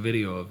that. Make a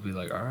video of, be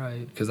like, all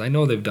right, because I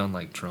know they've done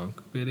like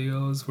drunk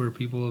videos where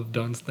people have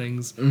done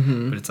things,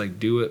 but it's like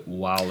do it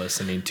while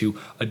listening to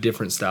a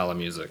different style of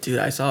music. Dude,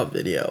 I saw a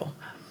video.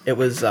 It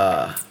was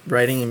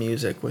writing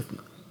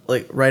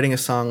a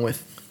song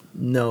with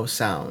no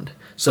sound.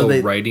 So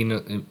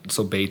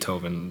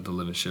Beethoven, the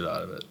living shit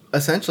out of it.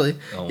 Essentially,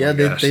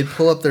 they'd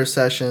pull up their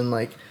session,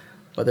 like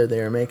whether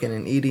they were making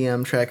an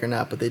EDM track or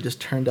not, but they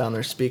just turn down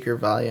their speaker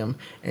volume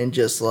and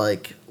just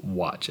like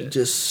watch it.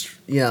 Just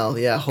hope you're getting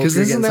something cool. Because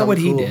isn't that what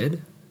he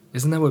did?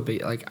 Isn't that what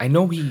I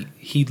know he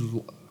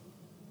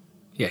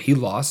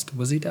lost.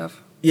 Was he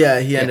deaf?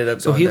 Yeah, he ended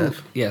up going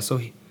deaf. Yeah, so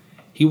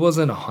he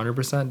wasn't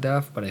 100%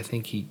 deaf, but I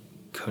think he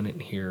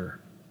couldn't hear.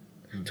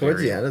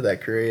 Towards the end of that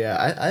career,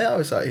 I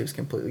always thought he was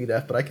completely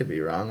deaf, but I could be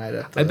wrong.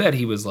 I bet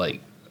he was like,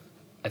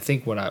 I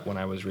think when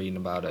I was reading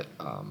about it,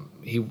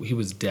 he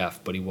was deaf,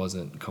 but he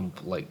wasn't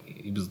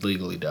he was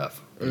legally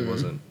deaf. He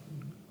wasn't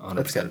 100%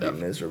 That's gotta deaf.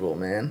 Be miserable,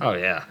 man. Oh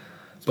yeah,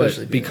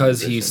 especially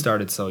because he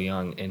started so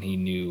young and he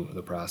knew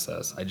the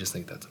process. I just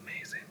think that's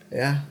amazing.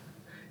 Yeah,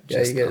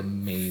 you get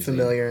amazing.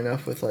 Familiar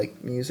enough with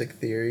like music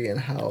theory and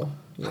how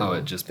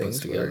it just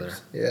puts together.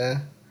 Works. Yeah,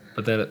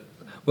 but then.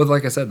 Well,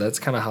 like I said, that's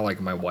kind of how like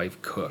my wife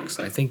cooks.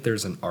 I think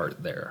there's an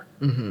art there.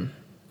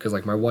 Because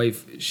like my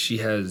wife, she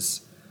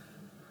has,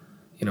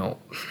 I don't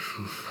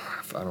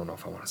know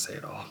if I want to say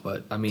it all,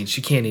 but I mean,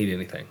 she can't eat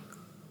anything,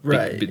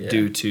 right?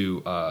 Due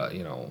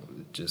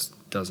to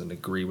just doesn't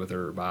agree with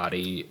her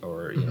body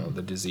or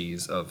the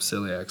disease of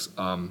celiac.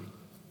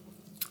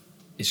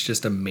 It's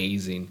just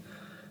amazing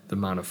the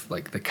amount of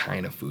the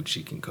kind of food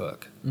she can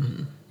cook.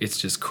 It's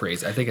just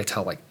crazy. I think I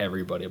tell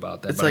everybody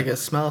about that. It's like a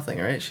smell thing,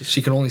 right?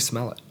 She can only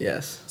smell it.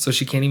 Yes. So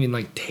she can't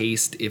even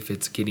taste if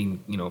it's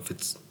getting if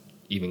it's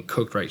even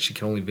cooked right. She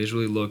can only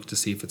visually look to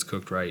see if it's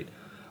cooked right.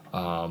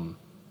 And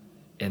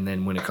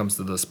then when it comes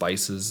to the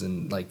spices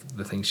and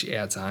the things she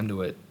adds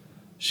onto it,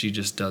 she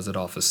just does it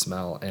off of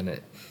smell.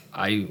 And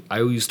I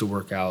used to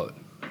work out.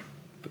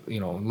 A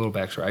little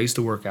backstory. I used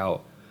to work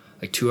out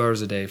 2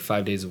 hours a day,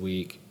 5 days a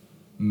week,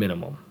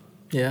 minimum.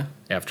 Yeah.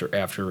 After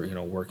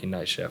working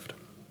night shift,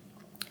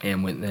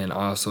 and then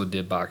I also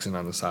did boxing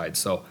on the side,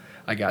 so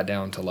I got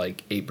down to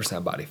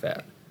 8% body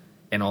fat,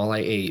 and all I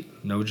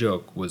ate, no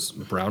joke, was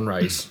brown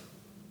rice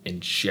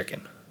and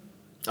chicken,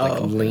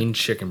 lean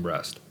chicken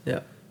breast. Yeah.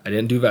 I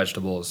didn't do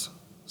vegetables,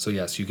 so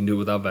yes, you can do it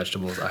without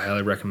vegetables. I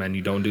highly recommend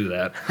you don't do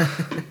that,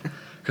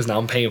 because now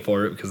I'm paying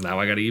for it because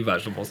now I got to eat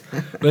vegetables.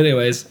 But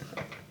anyways,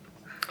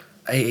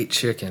 I ate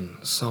chicken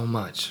so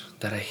much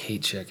that I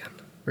hate chicken.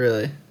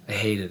 Really? I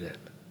hated it.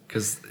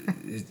 Because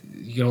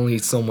you can only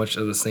eat so much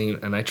of the same,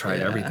 and I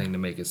tried everything to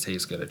make it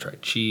taste good. I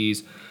tried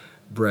cheese,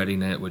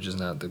 breading it, which is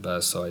not the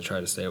best, so I try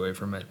to stay away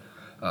from it.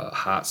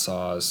 Hot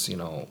sauce,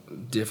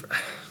 different,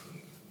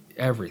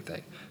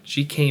 everything.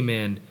 She came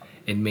in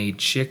and made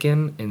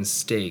chicken and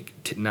steak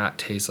not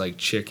taste like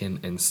chicken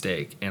and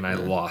steak, and I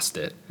lost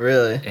it.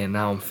 Really? And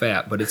now I'm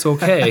fat, but it's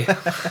okay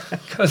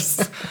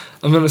because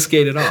I'm going to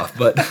skate it off.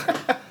 But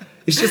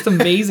it's just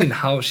amazing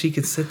how she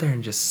could sit there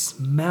and just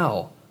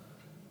smell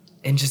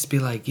and just be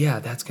like, yeah,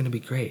 that's going to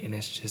be great. And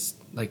it's just,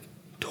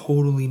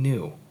 totally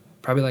new.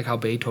 Probably how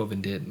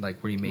Beethoven did,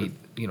 where he made,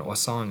 a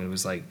song. And it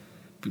was,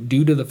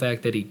 due to the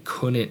fact that he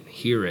couldn't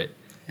hear it,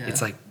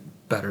 it's,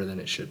 better than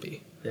it should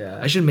be. Yeah.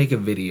 I should make a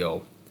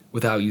video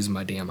without using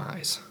my damn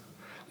eyes.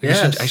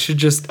 Yes. I should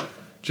just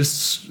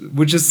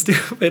which is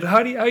stupid. How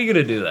are you going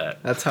to do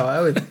that? That's how I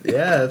would,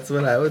 that's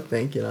what I would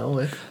think,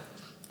 with.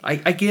 I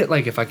get,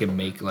 if I could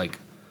make,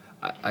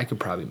 I could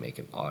probably make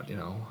an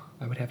audio,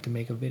 I would have to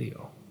make a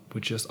video.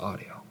 With just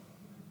audio.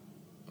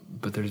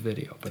 But there's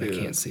video, but I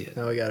can't see it.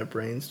 Now we got to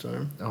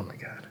brainstorm. Oh my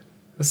god.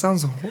 That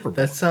sounds horrible.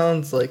 That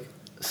sounds like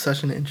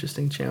such an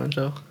interesting challenge,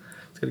 though.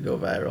 It's going to go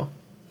viral.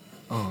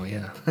 Oh,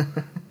 yeah.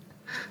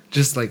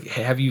 Just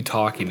have you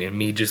talking and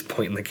me just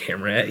pointing the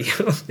camera at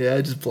you. Yeah,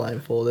 just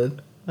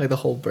blindfolded. Like the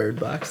whole Bird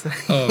Box thing.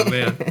 Oh,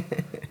 man.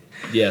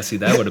 Yeah, see,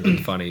 that would have been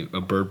funny. A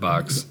Bird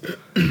Box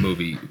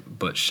movie,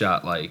 but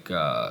shot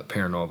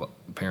paranormal.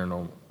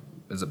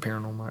 Is it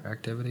Paranormal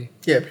Activity?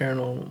 Yeah,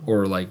 Paranormal.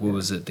 Or what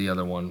was it? The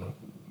other one.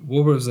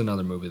 What was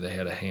another movie that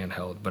had a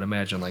handheld? But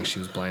imagine she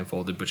was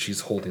blindfolded, but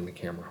she's holding the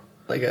camera,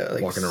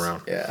 walking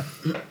around. Yeah.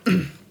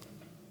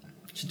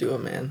 Should do it,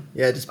 man.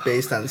 Yeah, just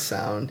based on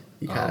sound,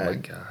 you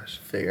kind of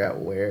figure out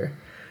where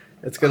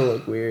it's gonna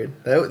look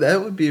weird.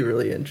 That would be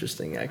really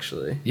interesting,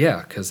 actually.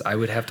 Yeah, because I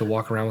would have to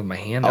walk around with my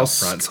hand out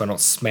front so I don't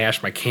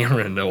smash my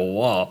camera into a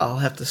wall. I'll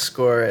have to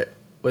score it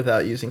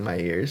without using my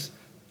ears.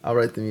 I'll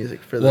write the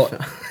music for the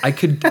film. I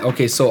could.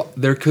 Okay, so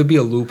there could be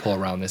a loophole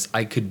around this.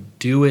 I could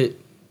do it.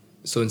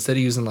 So instead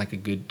of using a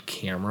good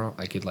camera,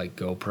 I could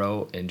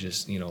GoPro and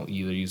just either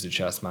use a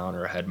chest mount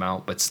or a head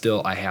mount, but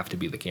still I have to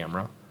be the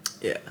camera.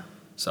 Yeah.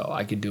 So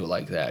I could do it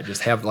like that.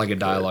 Just have like a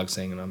dialogue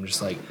saying, and I'm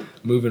just like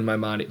moving my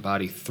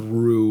body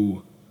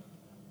through,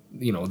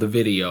 the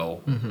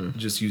video,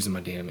 just using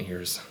my damn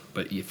ears.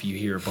 But if you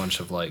hear a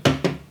bunch of like,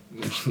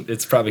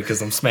 it's probably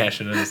because I'm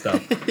smashing it and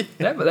stuff.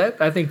 I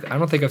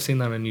don't think I've seen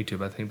that on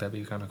YouTube. I think that'd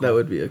be kind of cool. That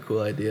would be a cool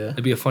idea.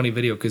 It'd be a funny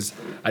video because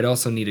I'd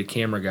also need a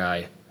camera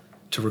guy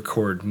to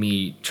record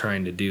me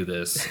trying to do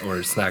this, or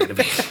it's not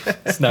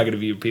gonna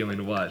be appealing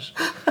to watch.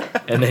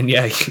 And then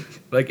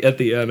like at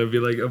the end, I'd be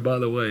like, oh, by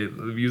the way,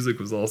 the music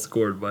was all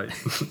scored by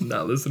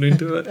not listening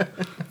to it.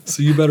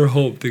 So you better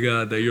hope to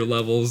God that your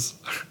levels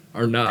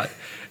are not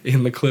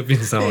in the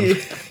clipping zone.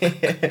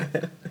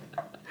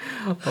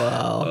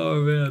 Wow.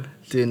 Oh man.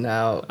 Dude,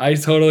 now I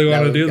totally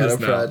want to do this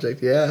now.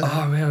 Project, yeah.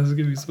 Oh man, this is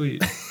gonna be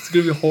sweet. It's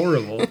gonna be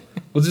horrible.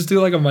 We'll just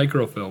do like a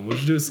microfilm. We'll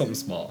just do something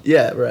small.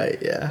 Yeah, right,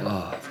 yeah.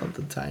 Oh.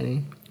 Something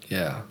tiny.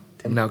 Yeah.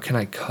 Now, can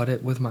I cut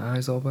it with my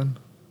eyes open?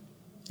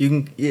 You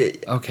can, yeah.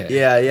 Okay.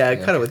 Yeah,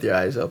 cut it with your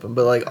eyes open.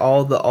 But like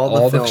all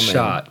the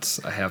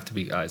shots, I have to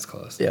be eyes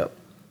closed. Yep.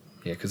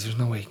 Yeah, because there's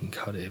no way you can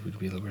cut it. It would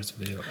be the worst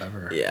video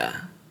ever.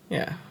 Yeah.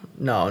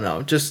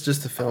 No. Just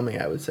the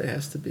filming, I would say,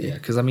 has to be. Yeah,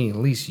 because, at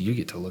least you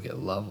get to look at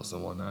levels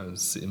and whatnot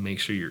and make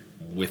sure you're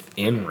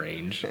within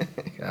range.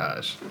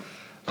 Gosh.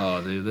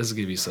 Oh, dude, this is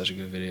going to be such a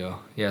good video.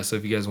 Yeah, so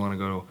if you guys want to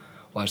go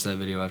watch that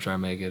video after I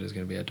make it, it's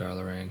going to be at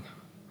Darlarang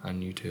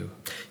on YouTube.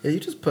 Yeah, you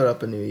just put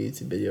up a new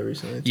YouTube video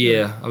recently, too.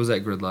 Yeah, I was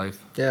at Grid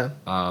Life. Yeah.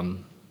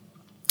 I'm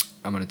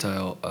going to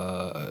tell,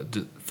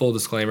 full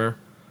disclaimer,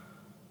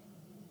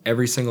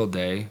 every single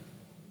day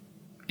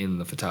in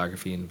the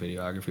photography and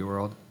videography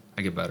world,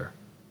 I get better.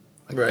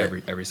 Like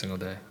every single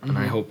day. And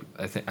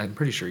I'm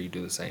pretty sure you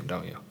do the same,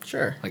 don't you?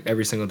 Sure. Like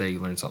every single day you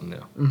learn something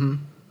new. Mm-hmm.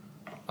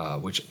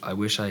 Which I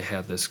wish I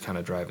had this kind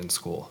of drive in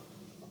school.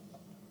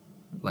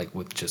 Like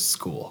with just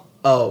school.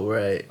 Oh,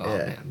 right. Oh,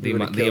 yeah.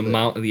 Man.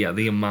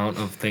 The amount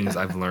of things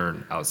I've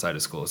learned outside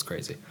of school is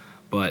crazy.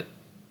 But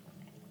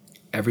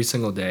every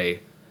single day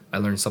I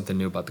learn something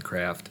new about the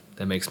craft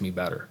that makes me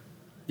better.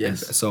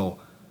 Yes. And so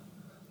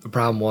the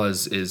problem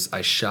is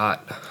I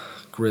shot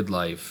Grid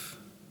Life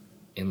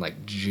in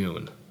like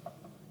June,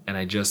 and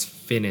I just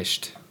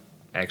finished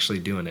actually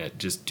doing it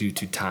just due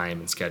to time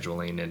and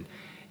scheduling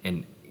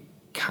and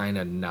kind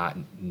of not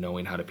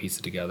knowing how to piece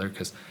it together.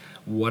 Because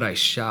what I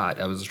shot,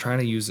 I was trying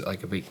to use it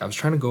like I was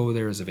trying to go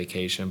there as a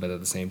vacation, but at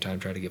the same time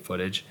try to get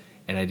footage,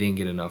 and I didn't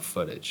get enough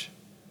footage.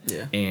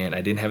 Yeah. And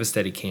I didn't have a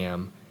steady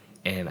cam,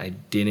 and I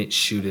didn't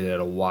shoot it at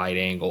a wide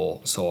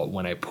angle. So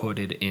when I put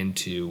it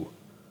into,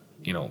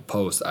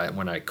 post,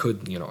 when I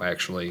could,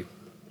 actually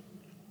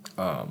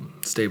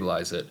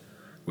stabilize it,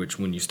 which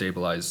when you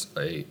stabilize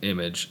a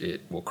image,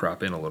 it will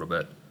crop in a little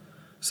bit.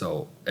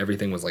 So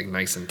everything was like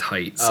nice and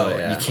tight, so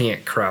you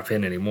can't crop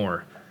in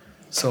anymore.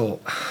 So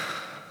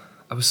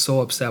I was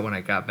so upset when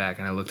I got back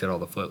and I looked at all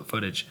the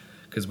footage,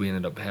 because we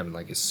ended up having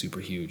like a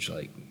super huge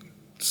like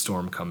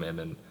storm come in,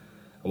 and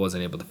I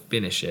wasn't able to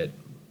finish it.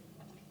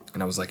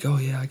 And I was like, oh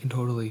yeah,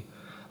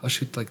 I'll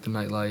shoot like the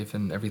nightlife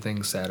and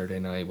everything Saturday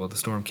night. Well, the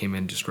storm came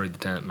in, destroyed the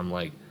tent, and I'm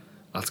like,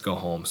 let's go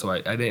home. So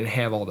I didn't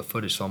have all the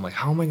footage, so I'm like,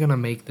 how am I gonna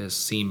make this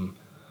seem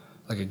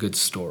like a good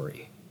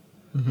story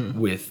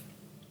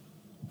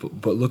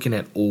but looking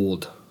at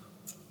old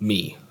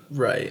me,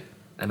 right?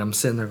 And I'm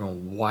sitting there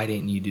going, why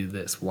didn't you do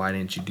this? Why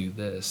didn't you do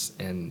this?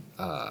 And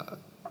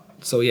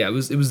so yeah, it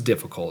was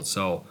difficult.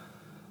 So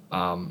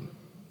what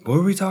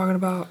were we talking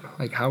about?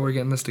 Like how we're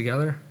getting this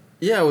together?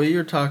 Yeah, well, you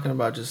were talking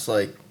about just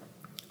like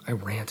I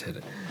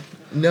ranted.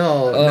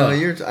 No,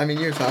 you're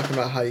talking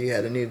about how you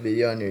had a new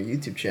video on your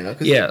YouTube channel.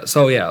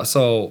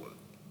 So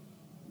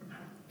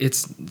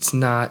it's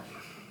not.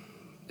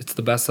 It's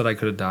the best that I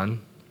could have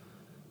done,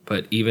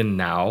 but even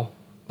now,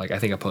 like I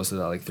think I posted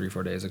that like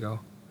 3-4 days ago.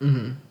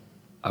 Mm-hmm.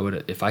 I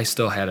would, if I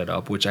still had it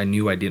up, which I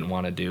knew I didn't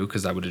want to do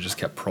because I would have just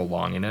kept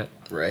prolonging it.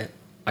 Right.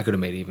 I could have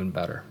made it even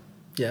better.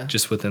 Yeah.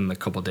 Just within the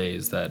couple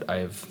days that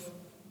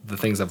the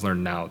things I've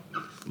learned now,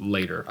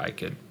 later I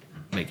could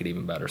make it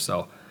even better.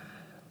 So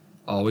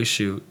always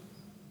shoot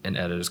and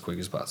edit as quick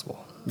as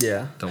possible.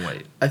 Yeah. Don't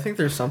wait. I think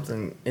there's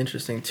something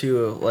interesting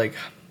too, like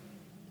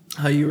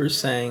how you were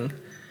saying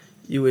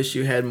you wish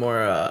you had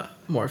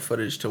more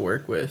footage to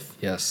work with.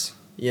 Yes.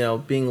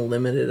 Being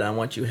limited on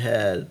what you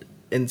had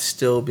and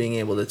still being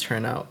able to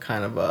turn out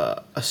kind of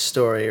a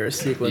story or a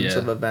sequence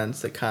of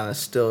events that kind of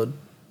still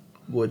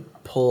would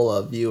pull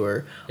a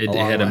viewer. It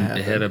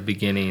had a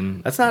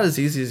beginning. That's not as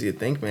easy as you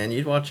think, man.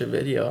 You'd watch a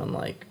video and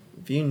like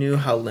if you knew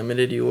how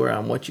limited you were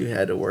on what you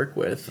had to work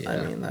with,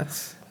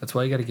 that's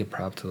why you got to give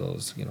prop to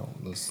those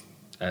those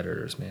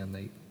editors,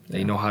 man.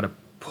 They know how to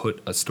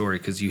put a story,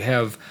 because you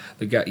have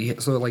the guy,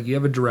 so like you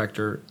have a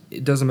director.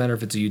 It doesn't matter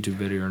if it's a YouTube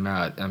video or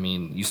not.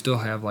 You still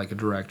have like a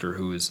director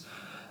who is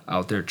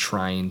out there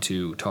trying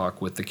to talk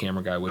with the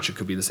camera guy, which it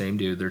could be the same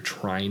dude. They're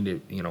trying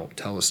to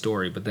tell a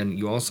story, but then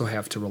you also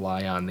have to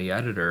rely on the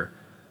editor,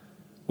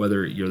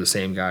 whether you're the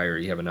same guy or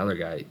you have another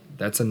guy.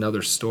 That's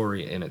another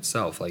story in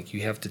itself. Like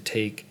you have to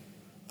take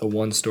the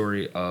one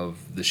story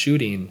of the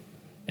shooting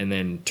and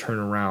then turn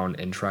around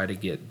and try to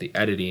get the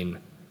editing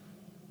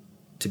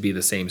to be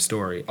the same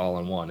story all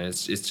in one.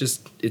 It's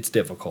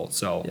difficult.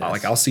 So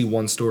I'll see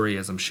one story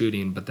as I'm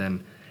shooting, but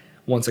then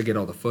once I get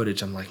all the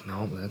footage, I'm like,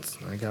 no,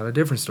 I got a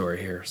different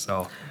story here.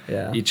 So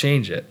you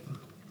change it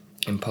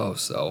in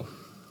post. So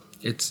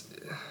it's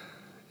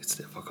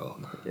difficult.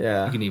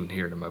 Yeah. You can even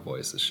hear it in my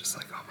voice. It's just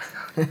like, oh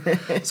my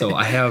God. So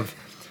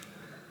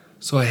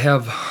I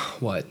have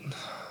what?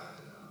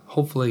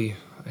 Hopefully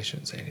I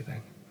shouldn't say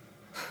anything.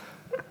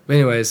 But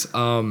anyways,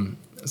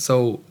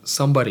 so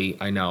somebody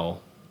I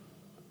know,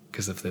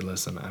 because if they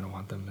listen, I don't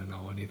want them to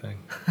know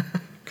anything,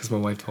 because my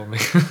wife told me.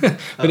 But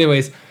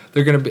anyways,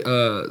 they're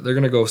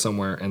gonna go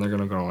somewhere and they're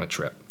gonna go on a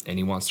trip, and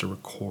he wants to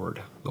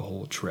record the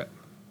whole trip.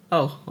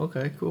 Oh,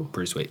 okay, cool.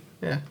 Pretty sweet.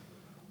 Yeah.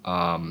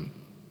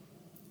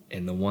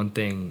 And the one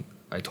thing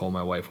I told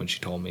my wife when she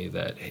told me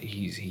that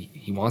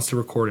he wants to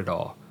record it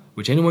all,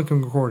 which anyone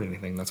can record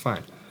anything, that's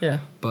fine. Yeah.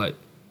 But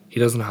he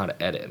doesn't know how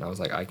to edit, and I was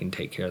like, I can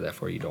take care of that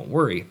for you. Don't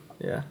worry.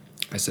 Yeah.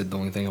 I said, the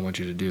only thing I want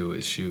you to do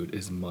is shoot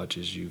as much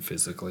as you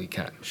physically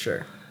can.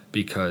 Sure.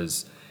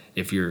 Because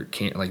if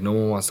no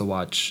one wants to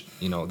watch,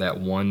 that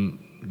one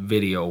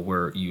video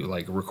where you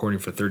like recording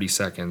for 30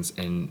 seconds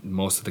and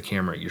most of the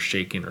camera you're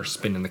shaking or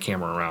spinning the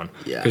camera around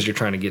because you're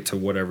trying to get to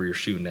whatever you're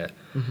shooting at.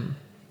 Mm-hmm.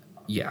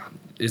 Yeah.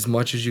 As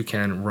much as you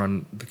can,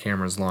 run the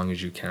camera as long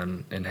as you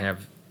can and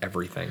have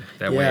everything.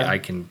 That way I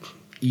can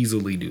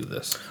easily do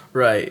this.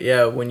 Right.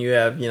 Yeah. When you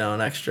have,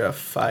 an extra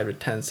 5 to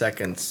 10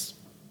 seconds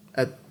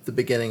at the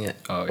beginning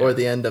or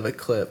the end of a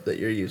clip that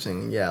you're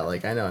using. Yeah,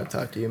 like I know I've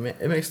talked to you.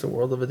 It makes the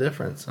world of a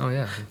difference. Oh,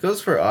 yeah. It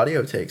goes for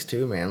audio takes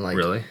too, man. Like,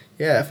 really?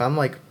 Yeah, if I'm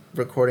like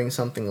recording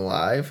something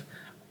live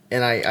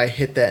and I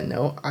hit that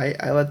note,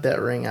 I let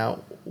that ring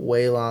out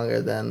way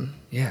longer than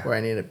where I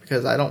need it,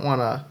 because I don't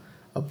want to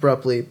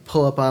abruptly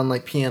pull up on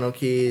like piano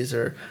keys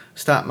or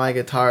stop my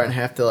guitar and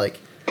have to like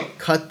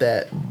cut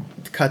that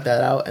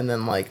out, and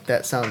then like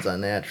that sounds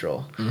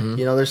unnatural. Mm-hmm.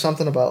 There's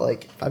something about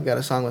like I've got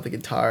a song with a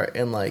guitar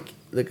and like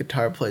the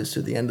guitar plays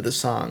to the end of the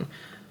song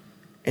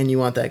and you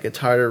want that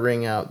guitar to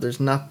ring out. There's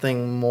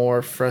nothing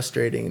more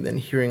frustrating than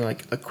hearing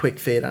like a quick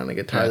fade on a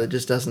guitar that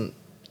just doesn't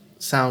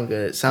sound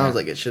good. It sounds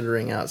like it should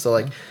ring out. So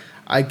like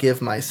I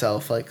give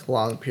myself like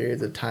long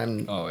periods of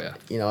time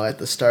at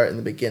the start and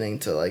the beginning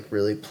to like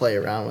really play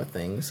around with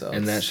things. So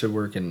and that should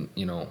work in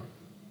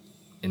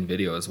in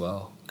video as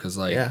well, because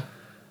like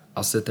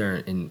I'll sit there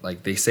and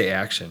like they say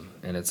action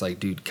and it's like,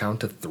 dude,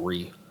 count to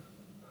 3.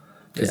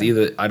 Because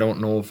either I don't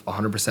know if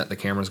 100% the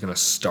camera is going to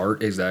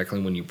start exactly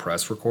when you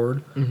press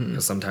record,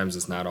 because sometimes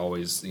it's not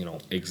always,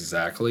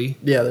 exactly.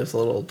 Yeah, there's a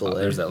little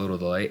delay. There's that little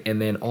delay. And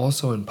then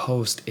also in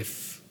post,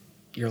 if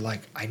you're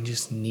like, I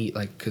just need,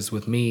 like, because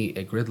with me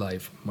at Grid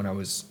Life, when I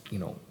was,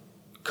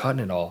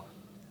 cutting it all,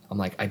 I'm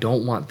like, I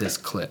don't want this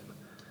clip.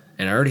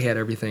 And I already had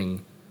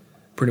everything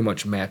pretty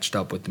much matched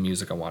up with the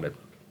music I wanted.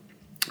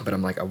 But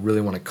I'm like, I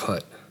really want to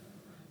cut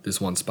this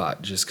one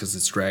spot just because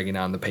it's dragging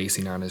on, the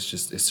pacing on it's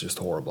just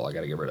horrible. I got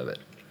to get rid of it.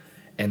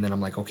 And then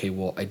I'm like, okay,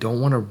 well, I don't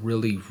want to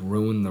really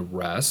ruin the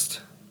rest.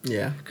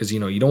 Yeah. Because, you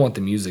don't want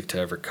the music to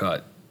ever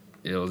cut.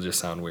 It'll just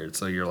sound weird.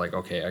 So you're like,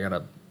 okay, I got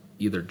to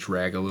either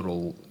drag a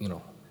little,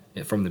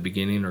 from the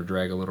beginning or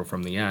drag a little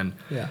from the end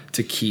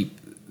to keep,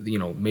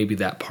 maybe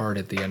that part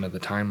at the end of the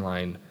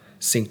timeline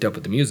synced up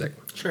with the music.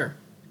 Sure.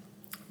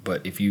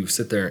 But if you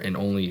sit there and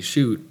only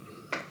shoot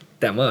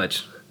that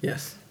much,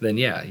 then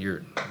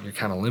you're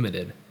kind of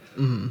limited.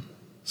 Mm-hmm.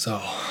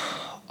 So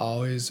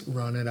always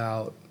run it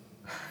out.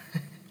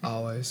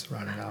 Always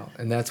run it out.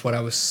 And that's what I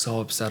was so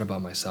upset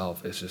about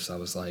myself. It's just I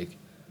was like,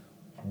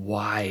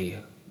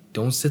 why?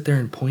 Don't sit there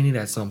and point it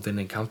at something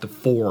and count to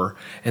 4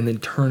 and then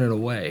turn it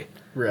away.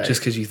 Right.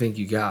 Just because you think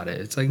you got it.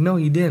 It's like, no,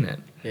 you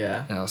didn't.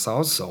 Yeah. And I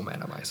was so mad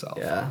at myself.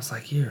 Yeah. I was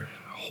like, you're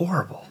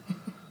horrible.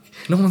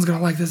 No one's going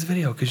to like this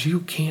video because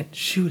you can't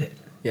shoot it.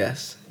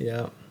 Yes.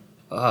 Yeah.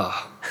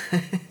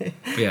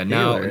 Yeah,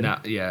 now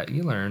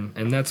you learn.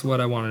 And that's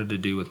what I wanted to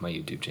do with my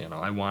YouTube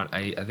channel.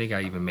 I think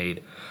I even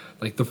made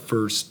like the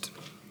first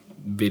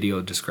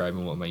video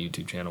describing what my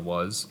YouTube channel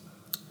was.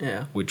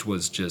 Yeah. Which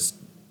was just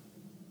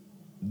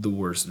the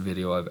worst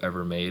video I've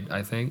ever made,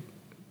 I think,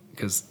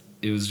 because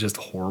it was just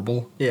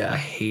horrible. Yeah. I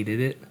hated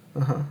it.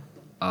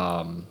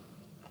 Uh-huh.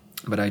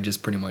 But I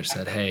just pretty much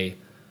said, hey,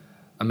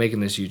 I'm making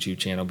this YouTube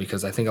channel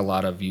because I think a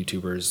lot of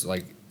YouTubers,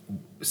 like,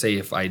 say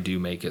if I do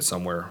make it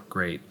somewhere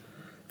great,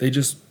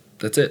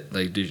 that's it.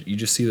 Like, you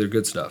just see their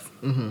good stuff.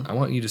 Mm-hmm. I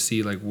want you to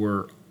see, like,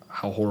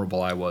 how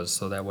horrible I was,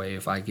 so that way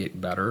if I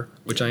get better,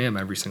 which I am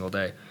every single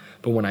day,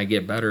 but when I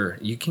get better,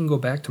 you can go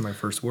back to my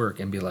first work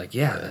and be like,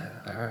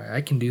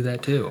 I can do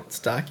that too. It's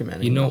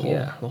documenting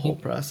the whole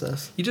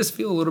process. You just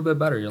feel a little bit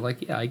better. You're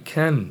like, I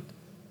can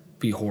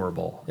be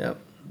horrible. Yep.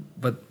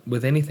 But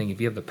with anything, if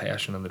you have the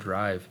passion and the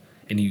drive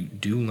and you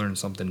do learn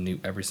something new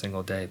every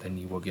single day, then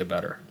you will get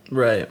better.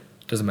 Right.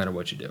 Doesn't matter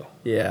what you do.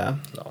 Yeah.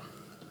 So.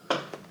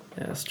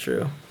 Yeah, that's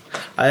true.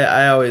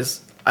 I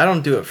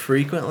don't do it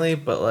frequently,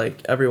 but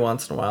like every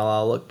once in a while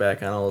I'll look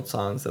back on old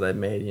songs that I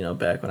made,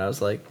 back when I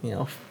was like,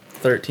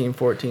 13,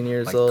 14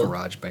 years old.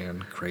 Like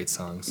GarageBand, great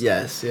songs.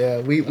 Yes, yeah.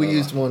 We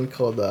used one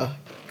called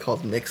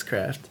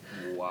Mixcraft.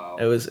 Wow.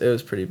 It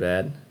was pretty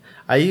bad.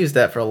 I used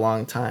that for a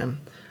long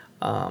time.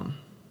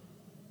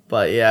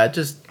 But yeah,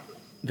 just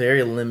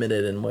very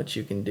limited in what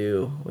you can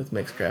do with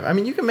Mixcraft. I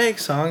mean, you can make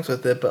songs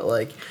with it, but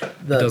like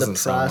the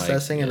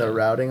processing and the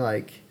routing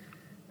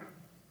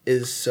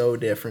is so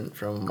different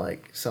from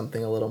like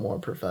something a little more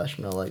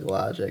professional like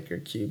Logic or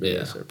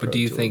Cubase or Pro But do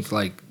you Tools. think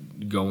like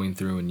going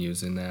through and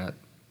using that,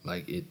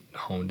 like it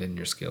honed in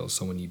your skills,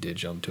 so when you did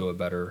jump to a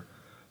better,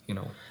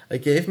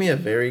 it gave me a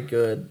very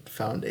good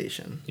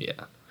foundation.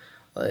 Yeah.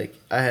 Like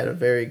I had a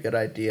very good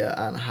idea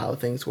on how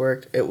things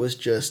worked. It was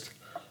just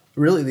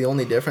really the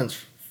only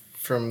difference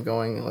from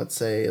going, let's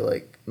say,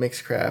 like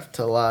Mixcraft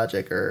to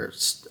Logic, or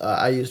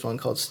I used one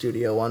called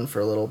Studio One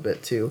for a little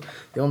bit too.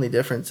 The only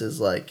difference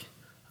is like,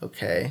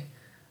 okay,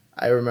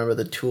 I remember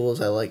the tools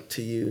I like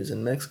to use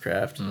in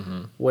Mixcraft.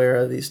 Mm-hmm. Where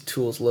are these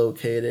tools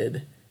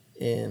located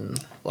in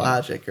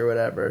Logic or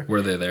whatever?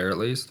 Were they there at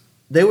least?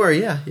 They were,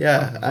 yeah.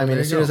 Oh, I mean,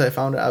 as soon as I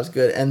found it, I was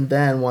good. And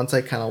then once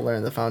I kind of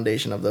learned the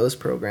foundation of those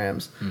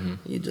programs,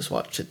 you just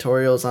watch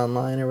tutorials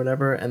online or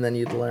whatever, and then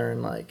you'd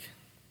learn like,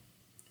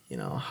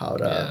 how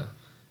to. Yeah.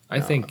 I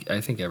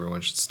think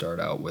everyone should start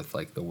out with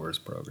like the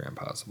worst program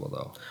possible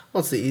though. Well,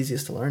 it's the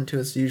easiest to learn too.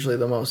 It's usually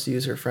the most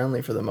user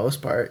friendly for the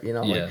most part. Like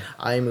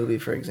iMovie,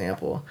 for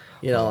example.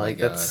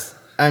 That's.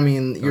 I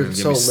mean, you're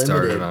so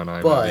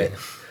limited,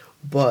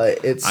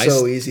 but it's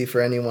so easy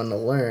for anyone to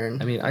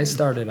learn. I mean, I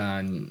started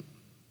on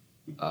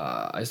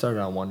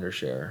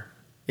Wondershare.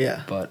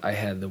 Yeah. But I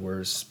had the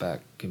worst spec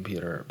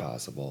computer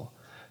possible.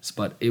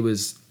 But it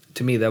was,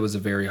 to me, that was a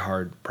very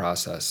hard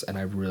process, and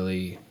I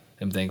really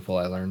am thankful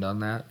I learned on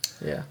that.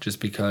 Yeah. Just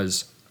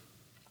because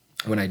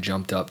when I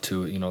jumped up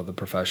to, the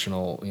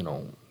professional,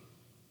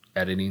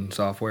 editing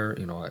software,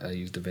 I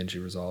used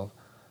DaVinci Resolve,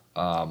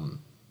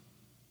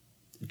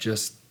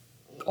 just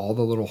all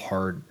the little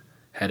hard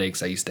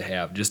headaches I used to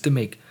have just to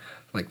make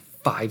like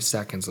 5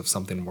 seconds of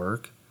something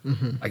work.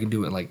 Mm-hmm. I can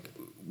do it like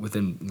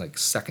within like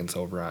seconds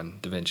over on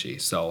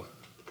DaVinci. So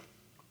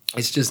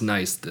it's just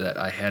nice that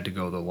I had to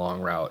go the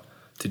long route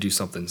to do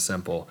something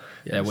simple.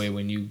 Yes. That way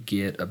when you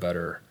get a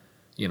better,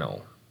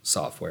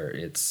 software,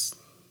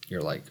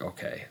 you're like,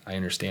 okay, I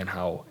understand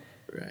how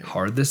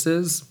hard this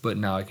is, but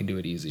now I can do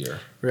it easier.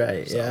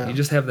 Right, so yeah. You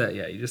just have that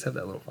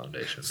little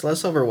foundation. It's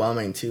less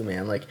overwhelming too,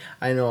 man. Like,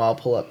 I know I'll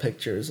pull up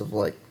pictures of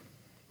like,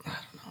 I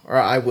don't know, or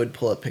I would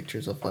pull up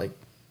pictures of like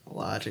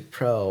Logic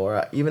Pro,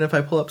 or even if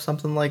I pull up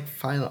something like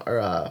Final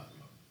or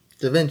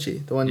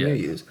DaVinci, the one you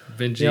use.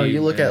 Vinci,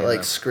 you look at like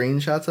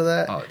screenshots of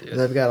that, and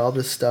they've got all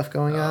this stuff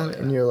going on,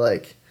 and you're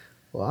like,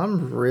 well,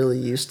 I'm really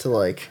used to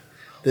like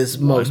this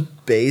most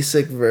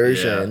basic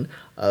version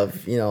of,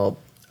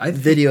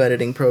 video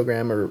editing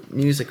program or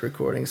music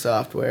recording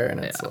software,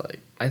 and it's like...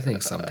 I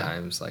think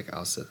sometimes, like,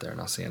 I'll sit there and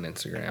I'll see on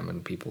Instagram,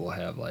 and people will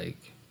have,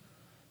 like,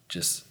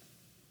 just,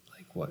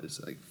 like, what is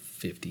it, like,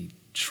 50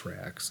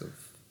 tracks of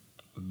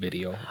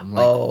video. I'm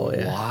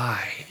like,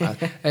 why?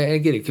 I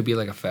get it. It could be,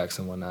 like, effects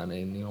and whatnot,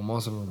 and,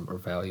 most of them are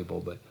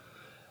valuable, but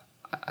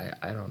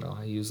I don't know.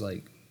 I use,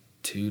 like,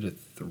 2 to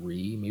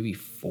 3, maybe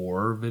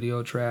 4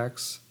 video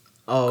tracks.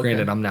 Oh, okay.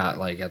 Granted, I'm not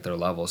like at their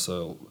level,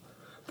 so,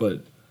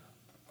 but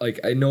like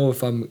I know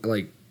if I'm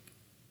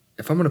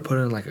gonna put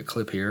in like a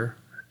clip here,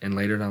 and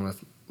later down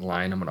the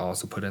line I'm gonna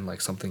also put in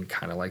like something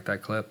kind of like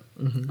that clip.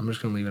 Mm-hmm. I'm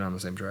just gonna leave it on the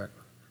same track.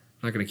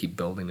 I'm not gonna keep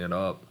building it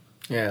up.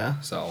 Yeah.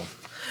 So.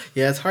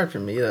 Yeah, it's hard for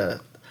me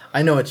to.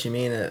 I know what you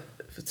mean.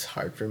 It's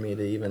hard for me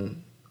to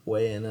even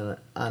weigh in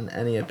on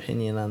any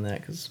opinion on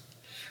that because.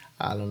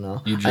 I don't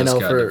know. You just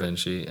got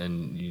DaVinci,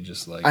 and you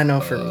just like... I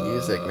know for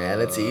music,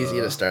 man, it's easy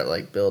to start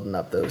like building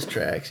up those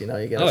tracks. You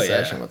get a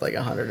session with like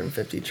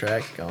 150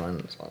 tracks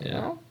going.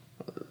 So,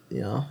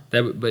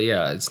 But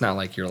yeah, it's not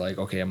like you're like,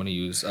 okay, I'm going to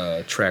use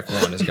track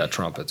 1 has got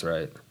trumpets,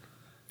 right?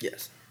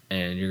 Yes.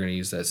 And you're going to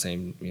use that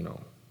same,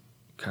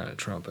 kind of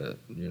trumpet.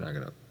 You're not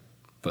going to...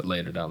 But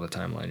later down the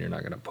timeline, you're not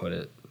going to put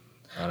it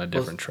on a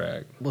different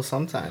track. Well,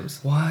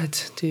 sometimes.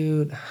 What,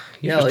 dude?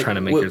 You're just trying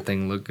to make your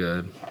thing look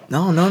good.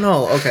 No.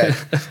 Okay.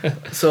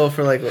 So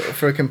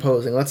for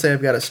composing, let's say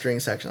I've got a string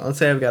section. Let's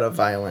say I've got a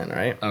violin,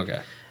 right? Okay.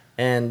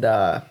 And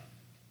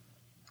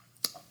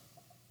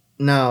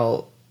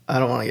now I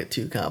don't want to get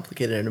too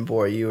complicated and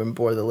bore you and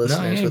bore the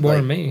listeners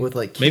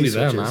with key switches.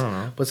 Them, I don't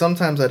know. But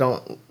sometimes I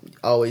don't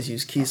always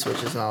use key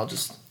switches, and I'll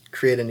just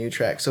create a new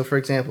track. So for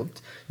example,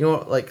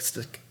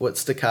 what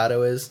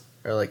staccato is?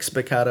 Or like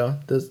spiccato.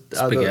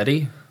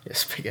 Spaghetti? Yeah,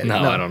 spaghetti.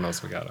 No, I don't know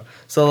spiccato.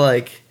 So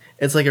like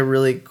it's like a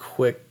really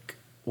quick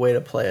way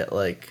to play it,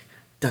 like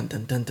dun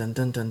dun dun dun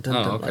dun dun dun,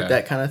 okay. like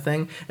that kind of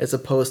thing, as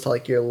opposed to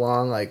like your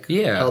long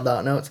held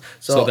out notes.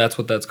 So that's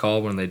what that's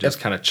called when they just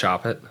kind of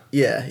chop it.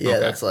 Yeah, okay.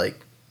 That's like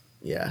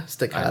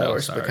staccato or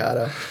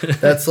spiccato.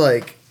 That's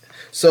like.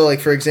 So like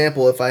for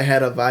example, if I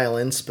had a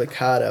violin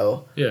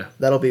spiccato,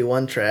 that'll be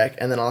one track,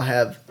 and then I'll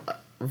have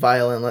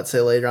violin, let's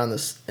say later on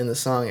in the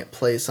song it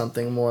plays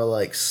something more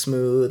like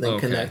smooth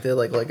and connected,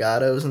 like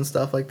legatos and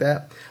stuff like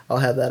that. I'll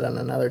have that on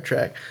another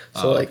track.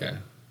 So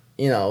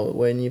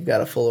when you've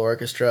got a full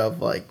orchestra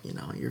of like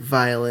your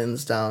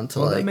violins down to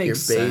like your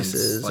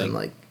basses and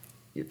like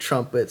your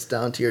trumpets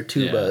down to your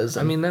tubas.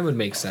 Yeah. I mean, that would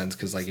make sense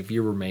because like if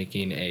you were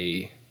making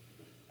an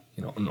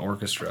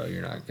orchestra,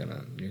 you're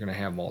gonna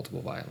have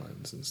multiple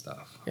violins and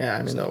stuff. Yeah,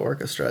 I mean the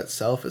orchestra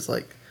itself is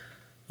like,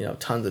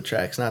 tons of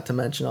tracks. Not to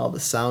mention all the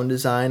sound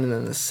design and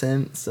then the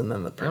synths and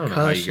then the percussion. I don't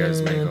know how you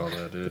guys make all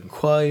that, dude.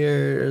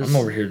 Choirs. I'm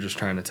over here just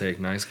trying to take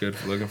nice, good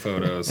looking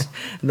photos.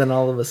 And then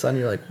all of a sudden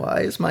you're like,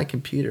 why is my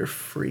computer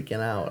freaking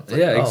out? It's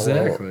like, yeah,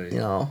 exactly.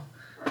 Well,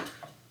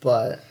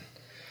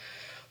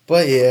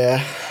 but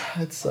yeah,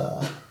 it's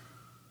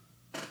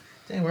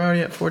dang, we're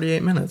already at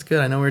 48 minutes. Good.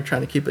 I know we're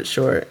trying to keep it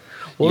short.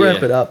 We'll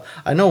wrap it up.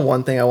 I know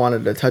one thing I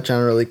wanted to touch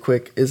on really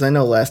quick is I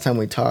know last time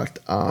we talked,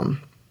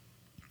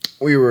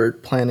 we were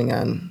planning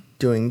on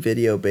doing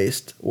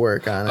video-based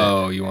work on it.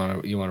 Oh, you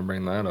want to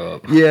bring that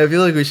up? Yeah, I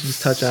feel like we should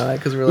just touch on it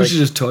because we should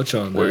just touch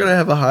on that. We're gonna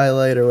have a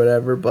highlight or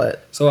whatever,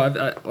 but so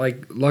I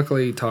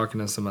luckily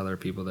talking to some other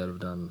people that have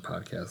done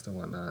podcasts and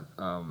whatnot.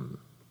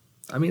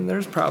 I mean,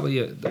 there's probably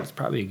a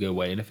good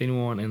way, and if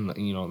anyone in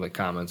the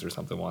comments or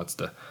something wants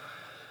to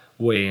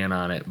weigh in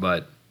on it,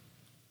 but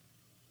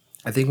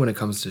I think when it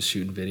comes to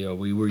shooting video,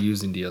 we were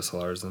using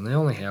DSLRs, and they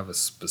only have a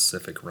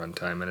specific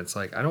runtime, and it's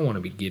like I don't want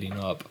to be getting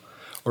up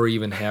or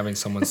even having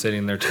someone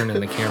sitting there turning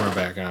the camera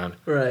back on,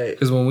 right?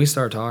 Because when we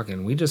start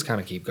talking, we just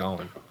kind of keep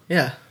going.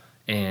 Yeah,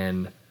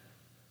 and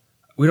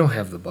we don't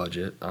have the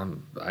budget.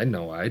 I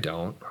know I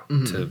don't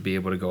to be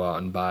able to go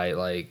out and buy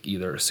like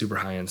either super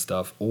high end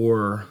stuff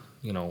or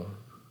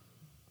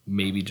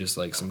maybe just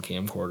like some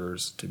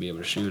camcorders to be able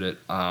to shoot it.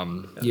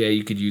 Yeah,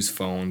 you could use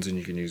phones and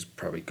you can use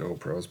probably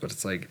GoPros, but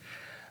it's like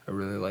I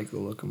really like the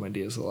look of my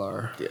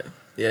DSLR.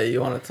 Yeah,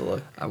 you want it to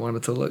look. I want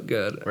it to look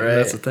good. Right. And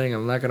that's the thing.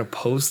 I'm not gonna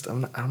post.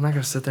 I'm not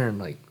gonna sit there and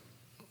like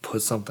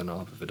put something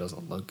up if it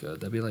doesn't look good.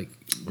 That'd be like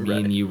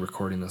me and you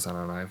recording this on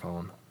an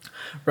iPhone.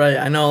 Right.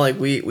 I know. Like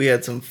we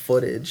had some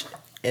footage,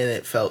 and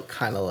it felt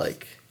kind of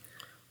like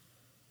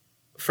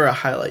for a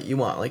highlight, you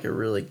want like a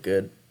really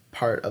good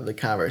part of the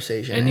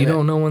conversation, and you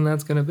don't know when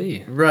that's gonna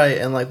be. Right.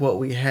 And like what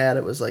we had,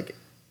 it was like,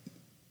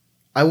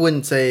 I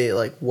wouldn't say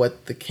like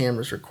what the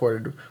cameras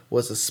recorded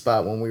was a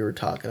spot when we were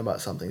talking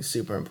about something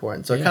super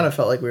important. So it kind of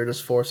felt like we were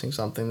just forcing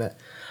something that,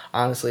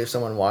 honestly, if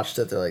someone watched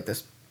it, they're like,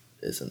 this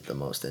isn't the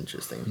most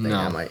interesting thing.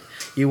 No.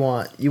 You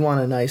want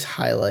a nice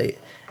highlight,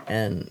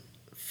 and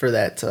for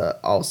that to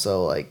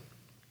also like,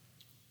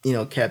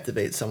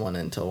 captivate someone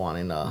into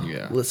wanting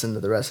to listen to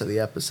the rest of the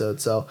episode.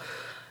 So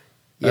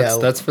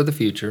that's for the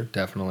future,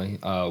 definitely.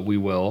 We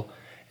will.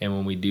 And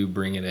when we do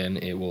bring it in,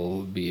 it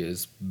will be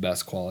as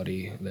best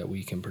quality that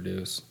we can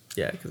produce.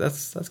 Yeah,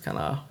 because that's kind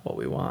of what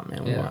we want,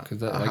 man. We want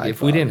because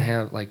if we didn't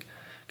have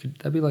could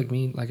that be like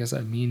me? Like I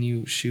said, me and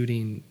you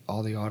shooting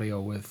all the audio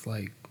with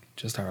like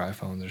just our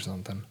iPhones or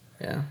something.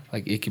 Yeah,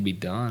 like it could be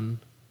done,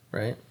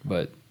 right?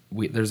 But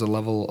there's a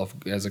level of,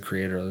 as a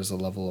creator, there's a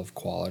level of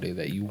quality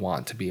that you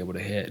want to be able to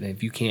hit, and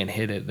if you can't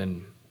hit it,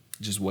 then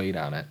just wait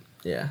on it.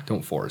 Yeah,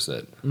 don't force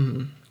it,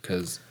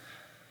 because.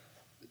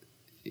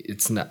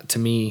 It's not, to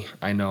me,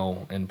 I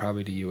know, and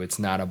probably to you, it's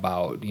not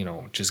about,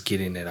 just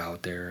getting it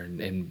out there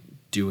and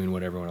doing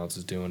what everyone else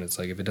is doing. It's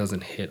like, if it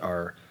doesn't hit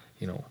our,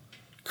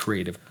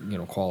 creative,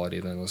 quality,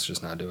 then let's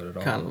just not do it at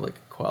all. Kind of like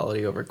a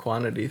quality over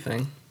quantity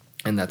thing.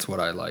 And that's what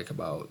I like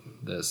about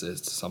this.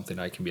 It's something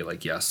I can be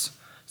like, yes.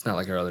 It's not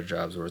like our other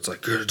jobs where it's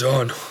like, get it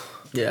done.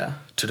 Yeah.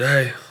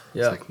 Today.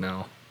 Yeah. It's like,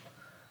 no.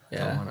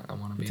 Yeah. I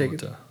want to be able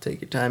to.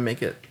 Take your time,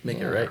 make it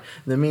right.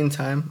 In the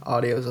meantime,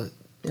 audio is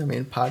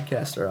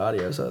podcasts are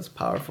audio, so it's a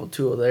powerful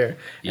tool there.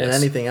 Yes. And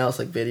anything else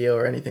like video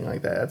or anything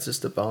like that, that's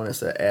just a bonus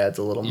that adds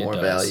a little more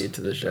value to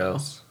the show.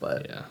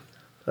 But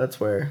that's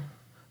where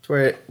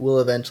it will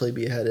eventually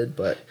be headed.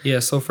 But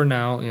so for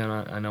now,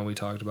 I know we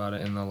talked about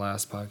it in the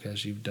last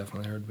podcast. You've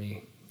definitely heard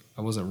me.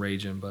 I wasn't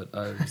raging, but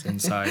I was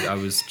inside. I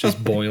was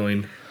just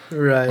boiling.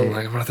 Right. I'm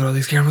like, I'm gonna throw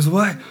these cameras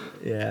away.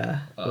 Yeah.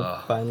 We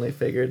finally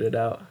figured it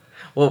out.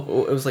 Well,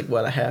 it was like,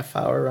 what, a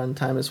half-hour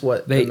runtime is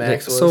what the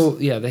max was? So,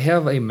 they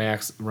have a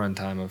max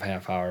runtime of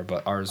half hour,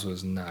 but ours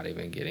was not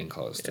even getting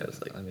close to it.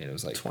 It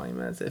was like 20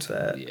 minutes, if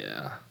that.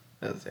 Yeah.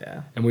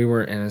 Yeah. And we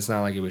weren't, and it's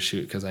not like it was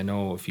shoot, because I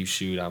know if you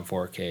shoot on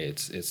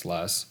 4K, it's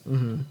less.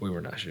 Mm-hmm. We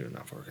were not shooting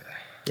on 4K.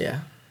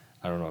 Yeah.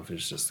 I don't know if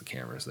it's just the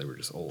cameras. They were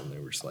just old, and they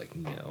were just like,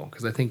 no.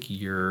 Because I think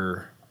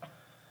your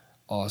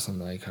awesome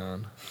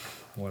Nikon,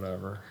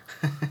 whatever,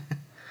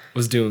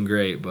 was doing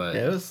great, but...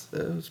 Yeah,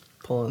 it was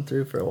pulling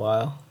through for a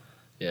while.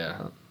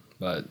 Yeah,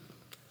 but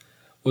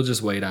we'll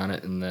just wait on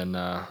it, and then,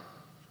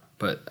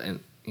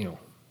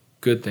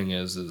 good thing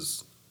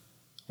is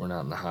we're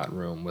not in the hot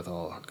room with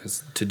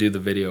because to do the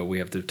video, we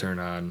have to turn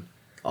on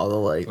all the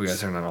lights. We got to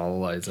turn on all the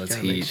lights. That's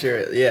heat. Make sure,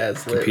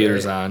 it's lit.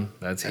 Computer's on.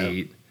 That's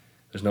heat.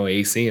 There's no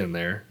AC in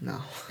there. No.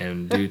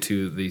 And due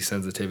to the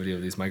sensitivity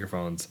of these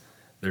microphones,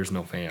 there's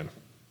no fan.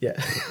 Yeah.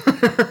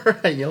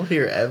 Right, you'll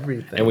hear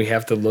everything. And we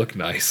have to look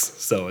nice,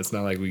 so it's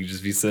not like we can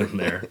just be sitting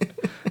there.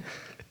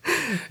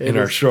 In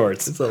our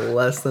shorts. It's a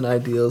less than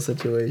ideal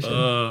situation.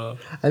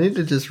 I need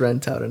to just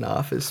rent out an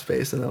office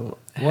space and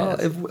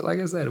like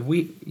I said, if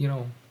we,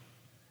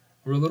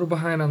 we're a little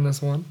behind on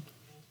this one.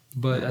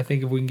 But I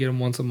think if we can get them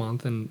once a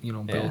month and, you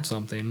know, build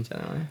something,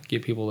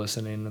 get people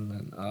listening, and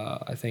then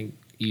I think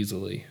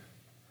easily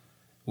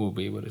we'll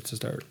be able to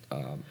start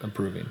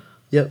improving.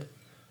 Yep.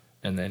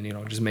 And then, you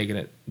know, just making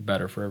it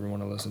better for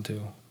everyone to listen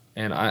to.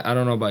 And I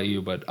don't know about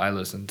you, but I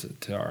listen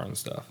to our own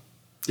stuff.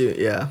 Dude,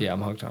 yeah. Yeah,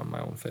 I'm hooked on my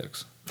own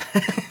fix.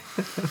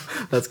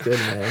 That's good,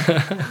 man.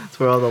 That's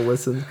where all the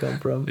listens come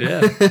from.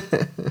 Yeah.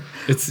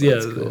 It's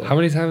cool. How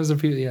many times are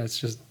people? Yeah, it's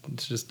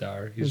just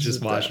dark. He's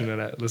just watching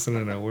it,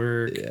 listening at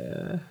work.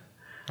 Yeah.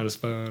 On his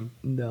phone.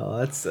 No,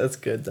 that's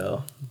good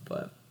though.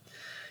 But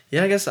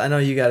yeah, I guess I know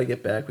you got to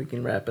get back. We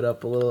can wrap it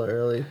up a little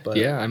early, but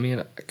yeah, I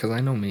mean, because I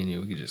know me and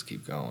you, we could just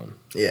keep going.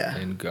 Yeah.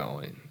 And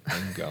going.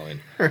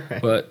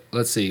 Right. But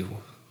let's see.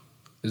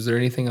 Is there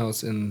anything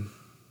else in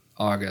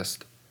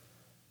August?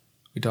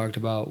 We talked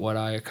about what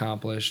I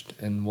accomplished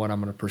and what I'm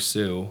going to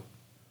pursue.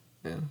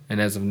 Yeah.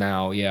 And as of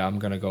now, I'm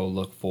going to go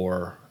look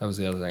for, that was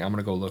the other thing, I'm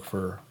going to go look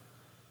for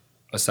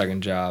a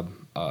second job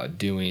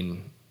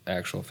doing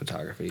actual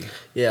photography.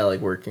 Yeah, like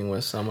working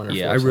with someone.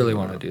 Or I really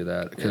want to do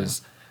that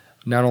because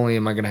not only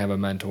am I going to have a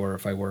mentor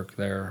if I work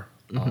there,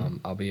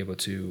 I'll be able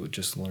to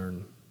just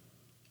learn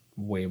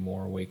way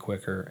more, way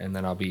quicker, and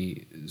then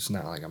it's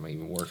not like I'm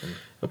even working.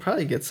 You'll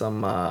probably get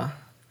some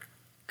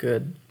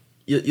good...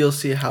 You'll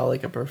see how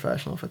like a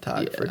professional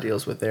photographer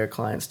deals with their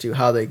clients too,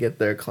 how they get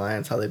their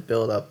clients, how they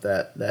build up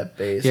that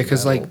base. Yeah,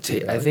 because like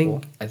I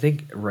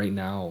think right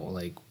now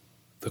like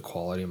the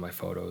quality of my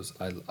photos,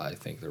 I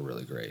think they're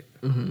really great.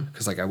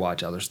 Because like I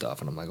watch other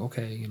stuff and I'm like,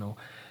 okay, you know,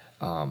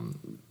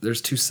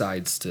 there's two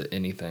sides to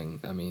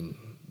anything. I mean,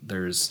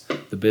 there's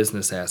the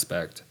business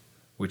aspect,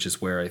 which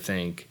is where I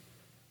think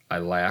I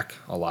lack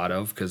a lot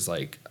of, because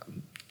like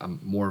I'm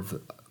more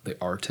of the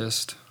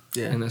artist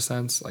in a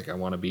sense. Like I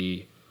want to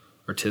be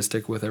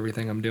artistic with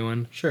everything I'm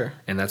doing. Sure.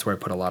 And that's where I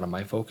put a lot of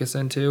my focus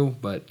into.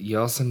 But you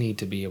also need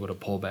to be able to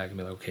pull back and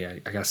be like,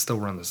 okay, I got to still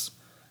run this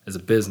as a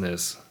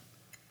business.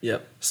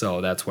 Yep.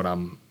 So that's what I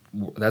want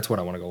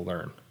to go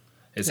learn,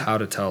 is how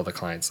to tell the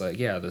clients like,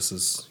 yeah, this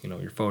is, you know,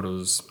 your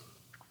photos.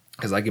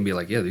 Because I can be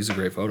like, yeah, these are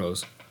great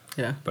photos.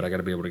 Yeah. But I got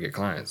to be able to get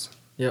clients.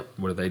 Yep.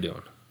 What are they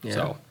doing? Yeah.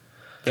 So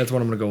that's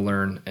what I'm going to go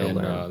learn. And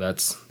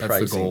that's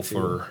the goal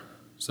for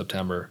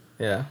September.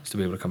 Yeah. Is to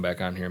be able to come back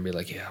on here and be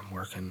like, yeah, I'm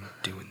working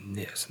doing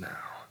this now.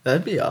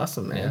 That'd be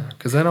awesome, man. Yeah.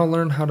 Because then I'll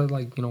learn how to,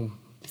 like, you know,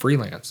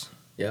 freelance.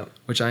 Yep.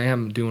 Which I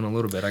am doing a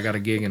little bit. I got a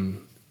gig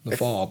in the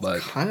fall, but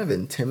it's kind of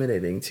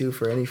intimidating too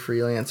for any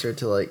freelancer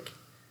to like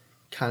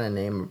kind of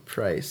name a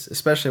price,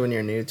 especially when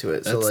you're new to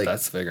it.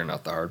 That's figuring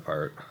out the hard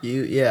part.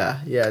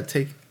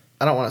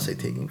 I don't want to say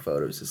taking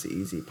photos is the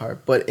easy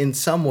part, but in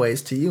some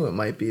ways to you it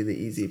might be the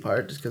easy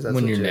part just because that's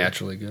when you're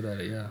naturally good at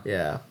it. Yeah.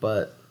 Yeah,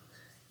 but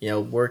you know,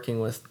 working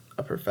with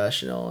a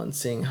professional and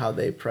seeing how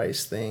they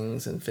price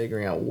things and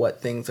figuring out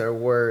what things are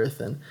worth,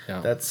 and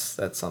that's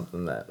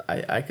something that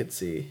I could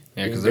see.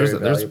 Yeah, because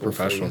there's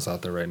professionals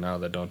out there right now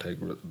that don't take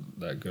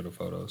that good of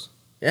photos.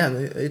 Yeah,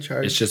 and they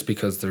charge. It's just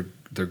because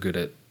they're good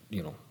at,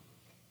 you know,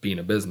 being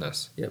a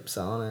business. Yep,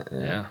 selling it.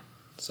 Yeah.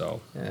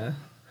 So. Yeah.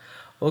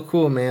 Well,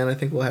 cool, man. I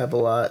think we'll have a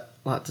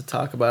lot to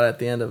talk about at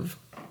the end of,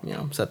 you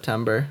know,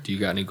 September. Do you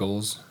got any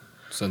goals?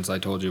 Since I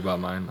told you about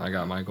mine, I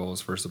got my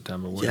goals for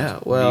September. What do you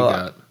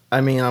got? I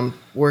mean, I'm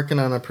working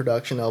on a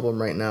production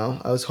album right now.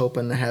 I was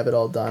hoping to have it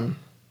all done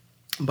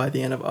by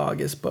the end of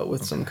August, but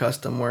with some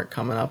custom work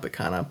coming up, it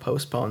kind of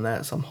postponed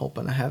that. So I'm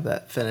hoping to have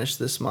that finished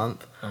this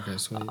month. Okay,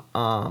 sweet. You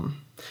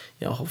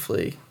know,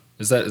 hopefully.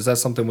 Is that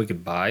something we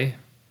could buy?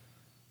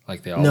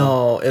 Like the album?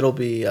 No, it'll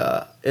be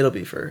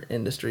for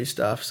industry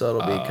stuff, so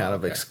it'll be kind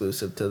of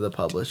exclusive to the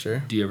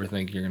publisher. Do you ever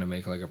think you're gonna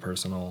make like a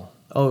personal?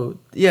 Oh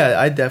yeah,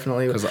 I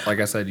definitely. Because like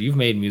I said, you've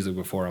made music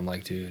before. I'm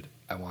like, dude,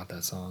 I want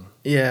that song.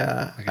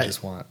 Yeah, I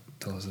just want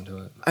to listen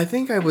to it. I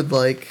think I would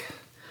like.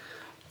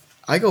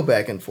 I go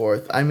back and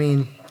forth. I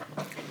mean,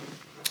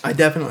 I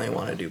definitely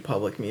want to do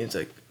public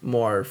music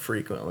more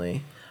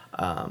frequently.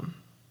 Well,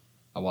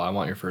 I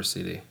want your first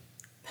CD.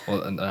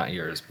 Well, not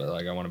yours, but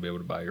like I want to be able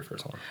to buy your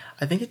first one.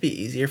 I think it'd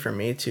be easier for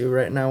me too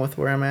right now with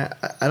where I'm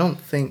at. I don't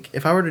think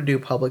if I were to do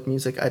public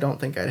music, I don't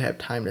think I'd have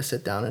time to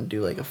sit down and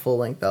do like a full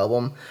length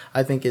album.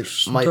 I think it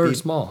might be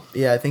small.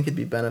 Yeah, I think it'd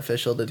be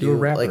beneficial to do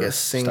like a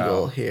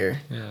single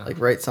here. Yeah. Like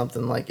write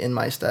something like in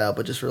my style,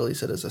 but just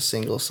release it as a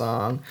single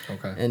song.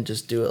 Okay. And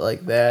just do it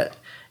like that,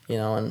 you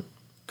know. And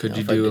could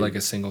you do like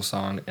a single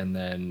song and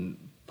then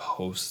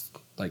post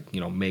like, you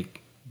know,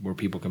 make where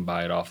people can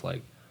buy it off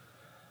like,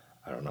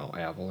 I don't know,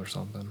 Apple or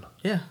something?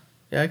 Yeah,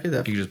 I could.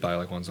 You could just buy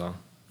like one song.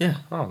 Yeah.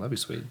 Oh, that'd be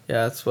sweet.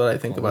 Yeah, that's what I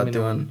think about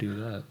doing. Do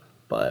that.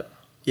 But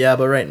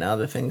right now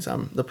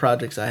the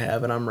projects I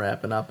have and I'm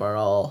wrapping up are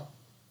all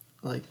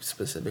like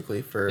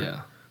specifically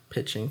for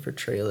pitching for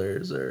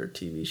trailers or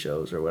TV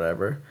shows or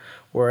whatever.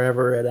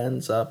 Wherever it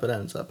ends up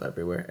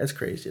everywhere. It's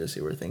crazy to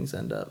see where things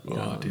end up. You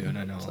know? Dude,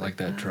 I know. Like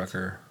that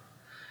trucker.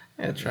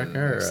 Yeah,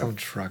 trucker. Some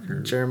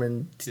trucker.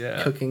 German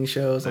cooking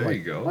shows. There I'm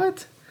you go.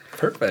 What?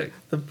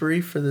 Perfect. The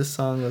brief for this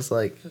song was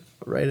like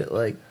right at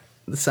like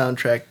the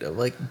soundtrack of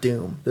like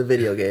Doom, the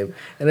video game,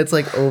 and it's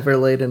like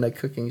overlaid in a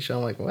cooking show.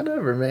 I'm like,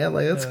 whatever, man.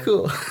 Like that's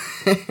cool.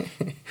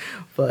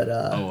 But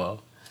oh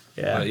well.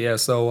 Yeah. But yeah.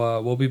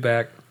 So we'll be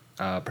back.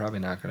 Probably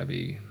not going to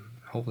be.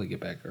 Hopefully, get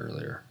back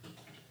earlier.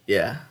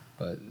 Yeah.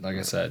 But like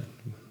I said,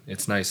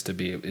 it's nice to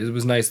be. It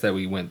was nice that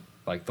we went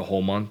like the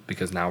whole month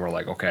because now we're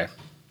like, okay,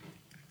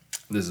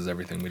 this is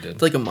everything we did.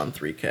 It's like a month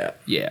recap.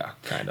 Yeah,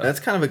 kind of. That's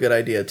kind of a good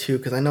idea too,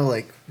 because I know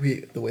like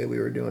the way we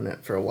were doing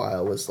it for a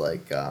while was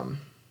like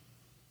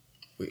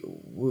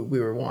we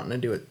were wanting to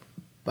do it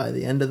by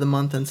the end of the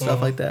month and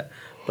stuff like that.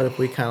 But if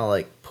we kind of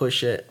like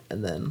push it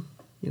and then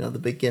the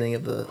beginning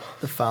of the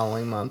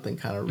following month and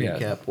kind of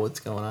recap what's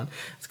going on,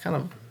 that's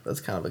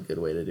kind of a good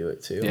way to do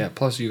it too. Yeah.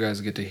 Plus, you guys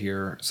get to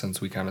hear,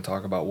 since we kind of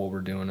talk about what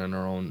we're doing in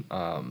our own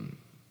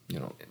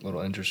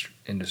little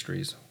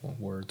industries,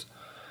 words.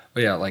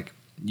 But yeah, like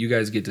you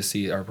guys get to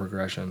see our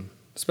progression,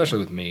 especially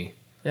with me.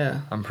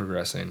 Yeah. I'm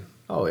progressing.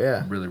 Oh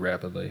yeah. Really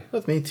rapidly.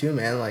 With me too,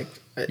 man. Like.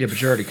 Yeah,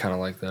 but you're already kind of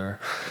like there.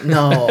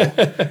 No.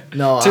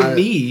 To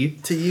me.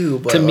 To you,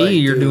 but to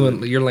me,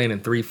 like, you're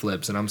landing 3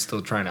 flips, and I'm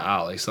still trying to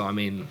ollie. So I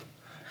mean,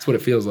 that's what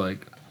it feels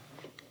like.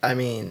 I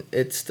mean,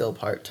 it's still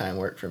part-time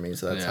work for me,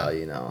 so that's how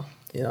you know.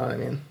 You know what I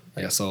mean?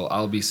 Like, yeah. So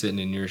I'll be sitting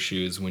in your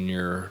shoes when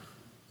you're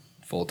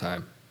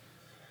full-time,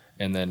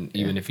 and then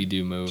even if you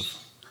do move,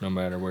 no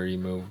matter where you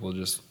move, we'll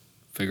just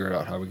figure it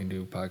out how we can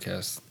do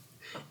podcasts.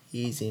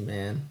 Easy,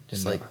 man.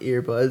 Just like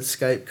earbuds,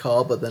 Skype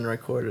call, but then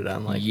record it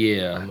on like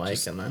a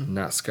mic and then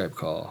not Skype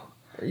call.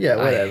 Yeah,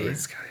 whatever. I hate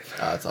Skype.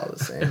 Oh, it's all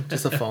the same.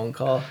 Just a phone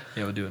call.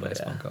 Yeah, we'll do a nice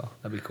phone call.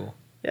 That'd be cool.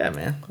 Yeah,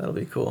 man, that'll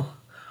be cool.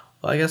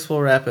 Well, I guess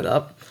we'll wrap it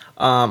up.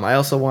 I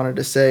also wanted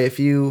to say, if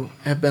you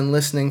have been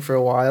listening for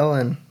a while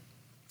and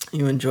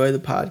you enjoy the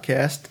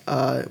podcast,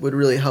 it would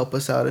really help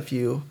us out if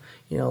you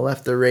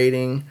left a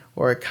rating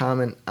or a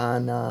comment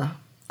on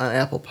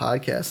Apple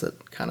Podcasts.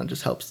 That kind of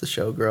just helps the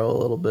show grow a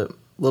little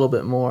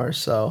bit more.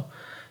 So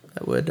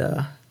that would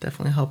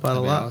definitely help out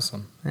a lot.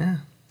 Awesome. Yeah.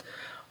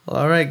 Well,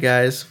 all right,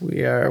 guys,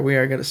 we are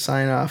going to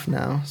sign off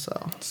now.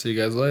 So see you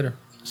guys later.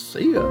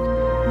 See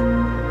ya.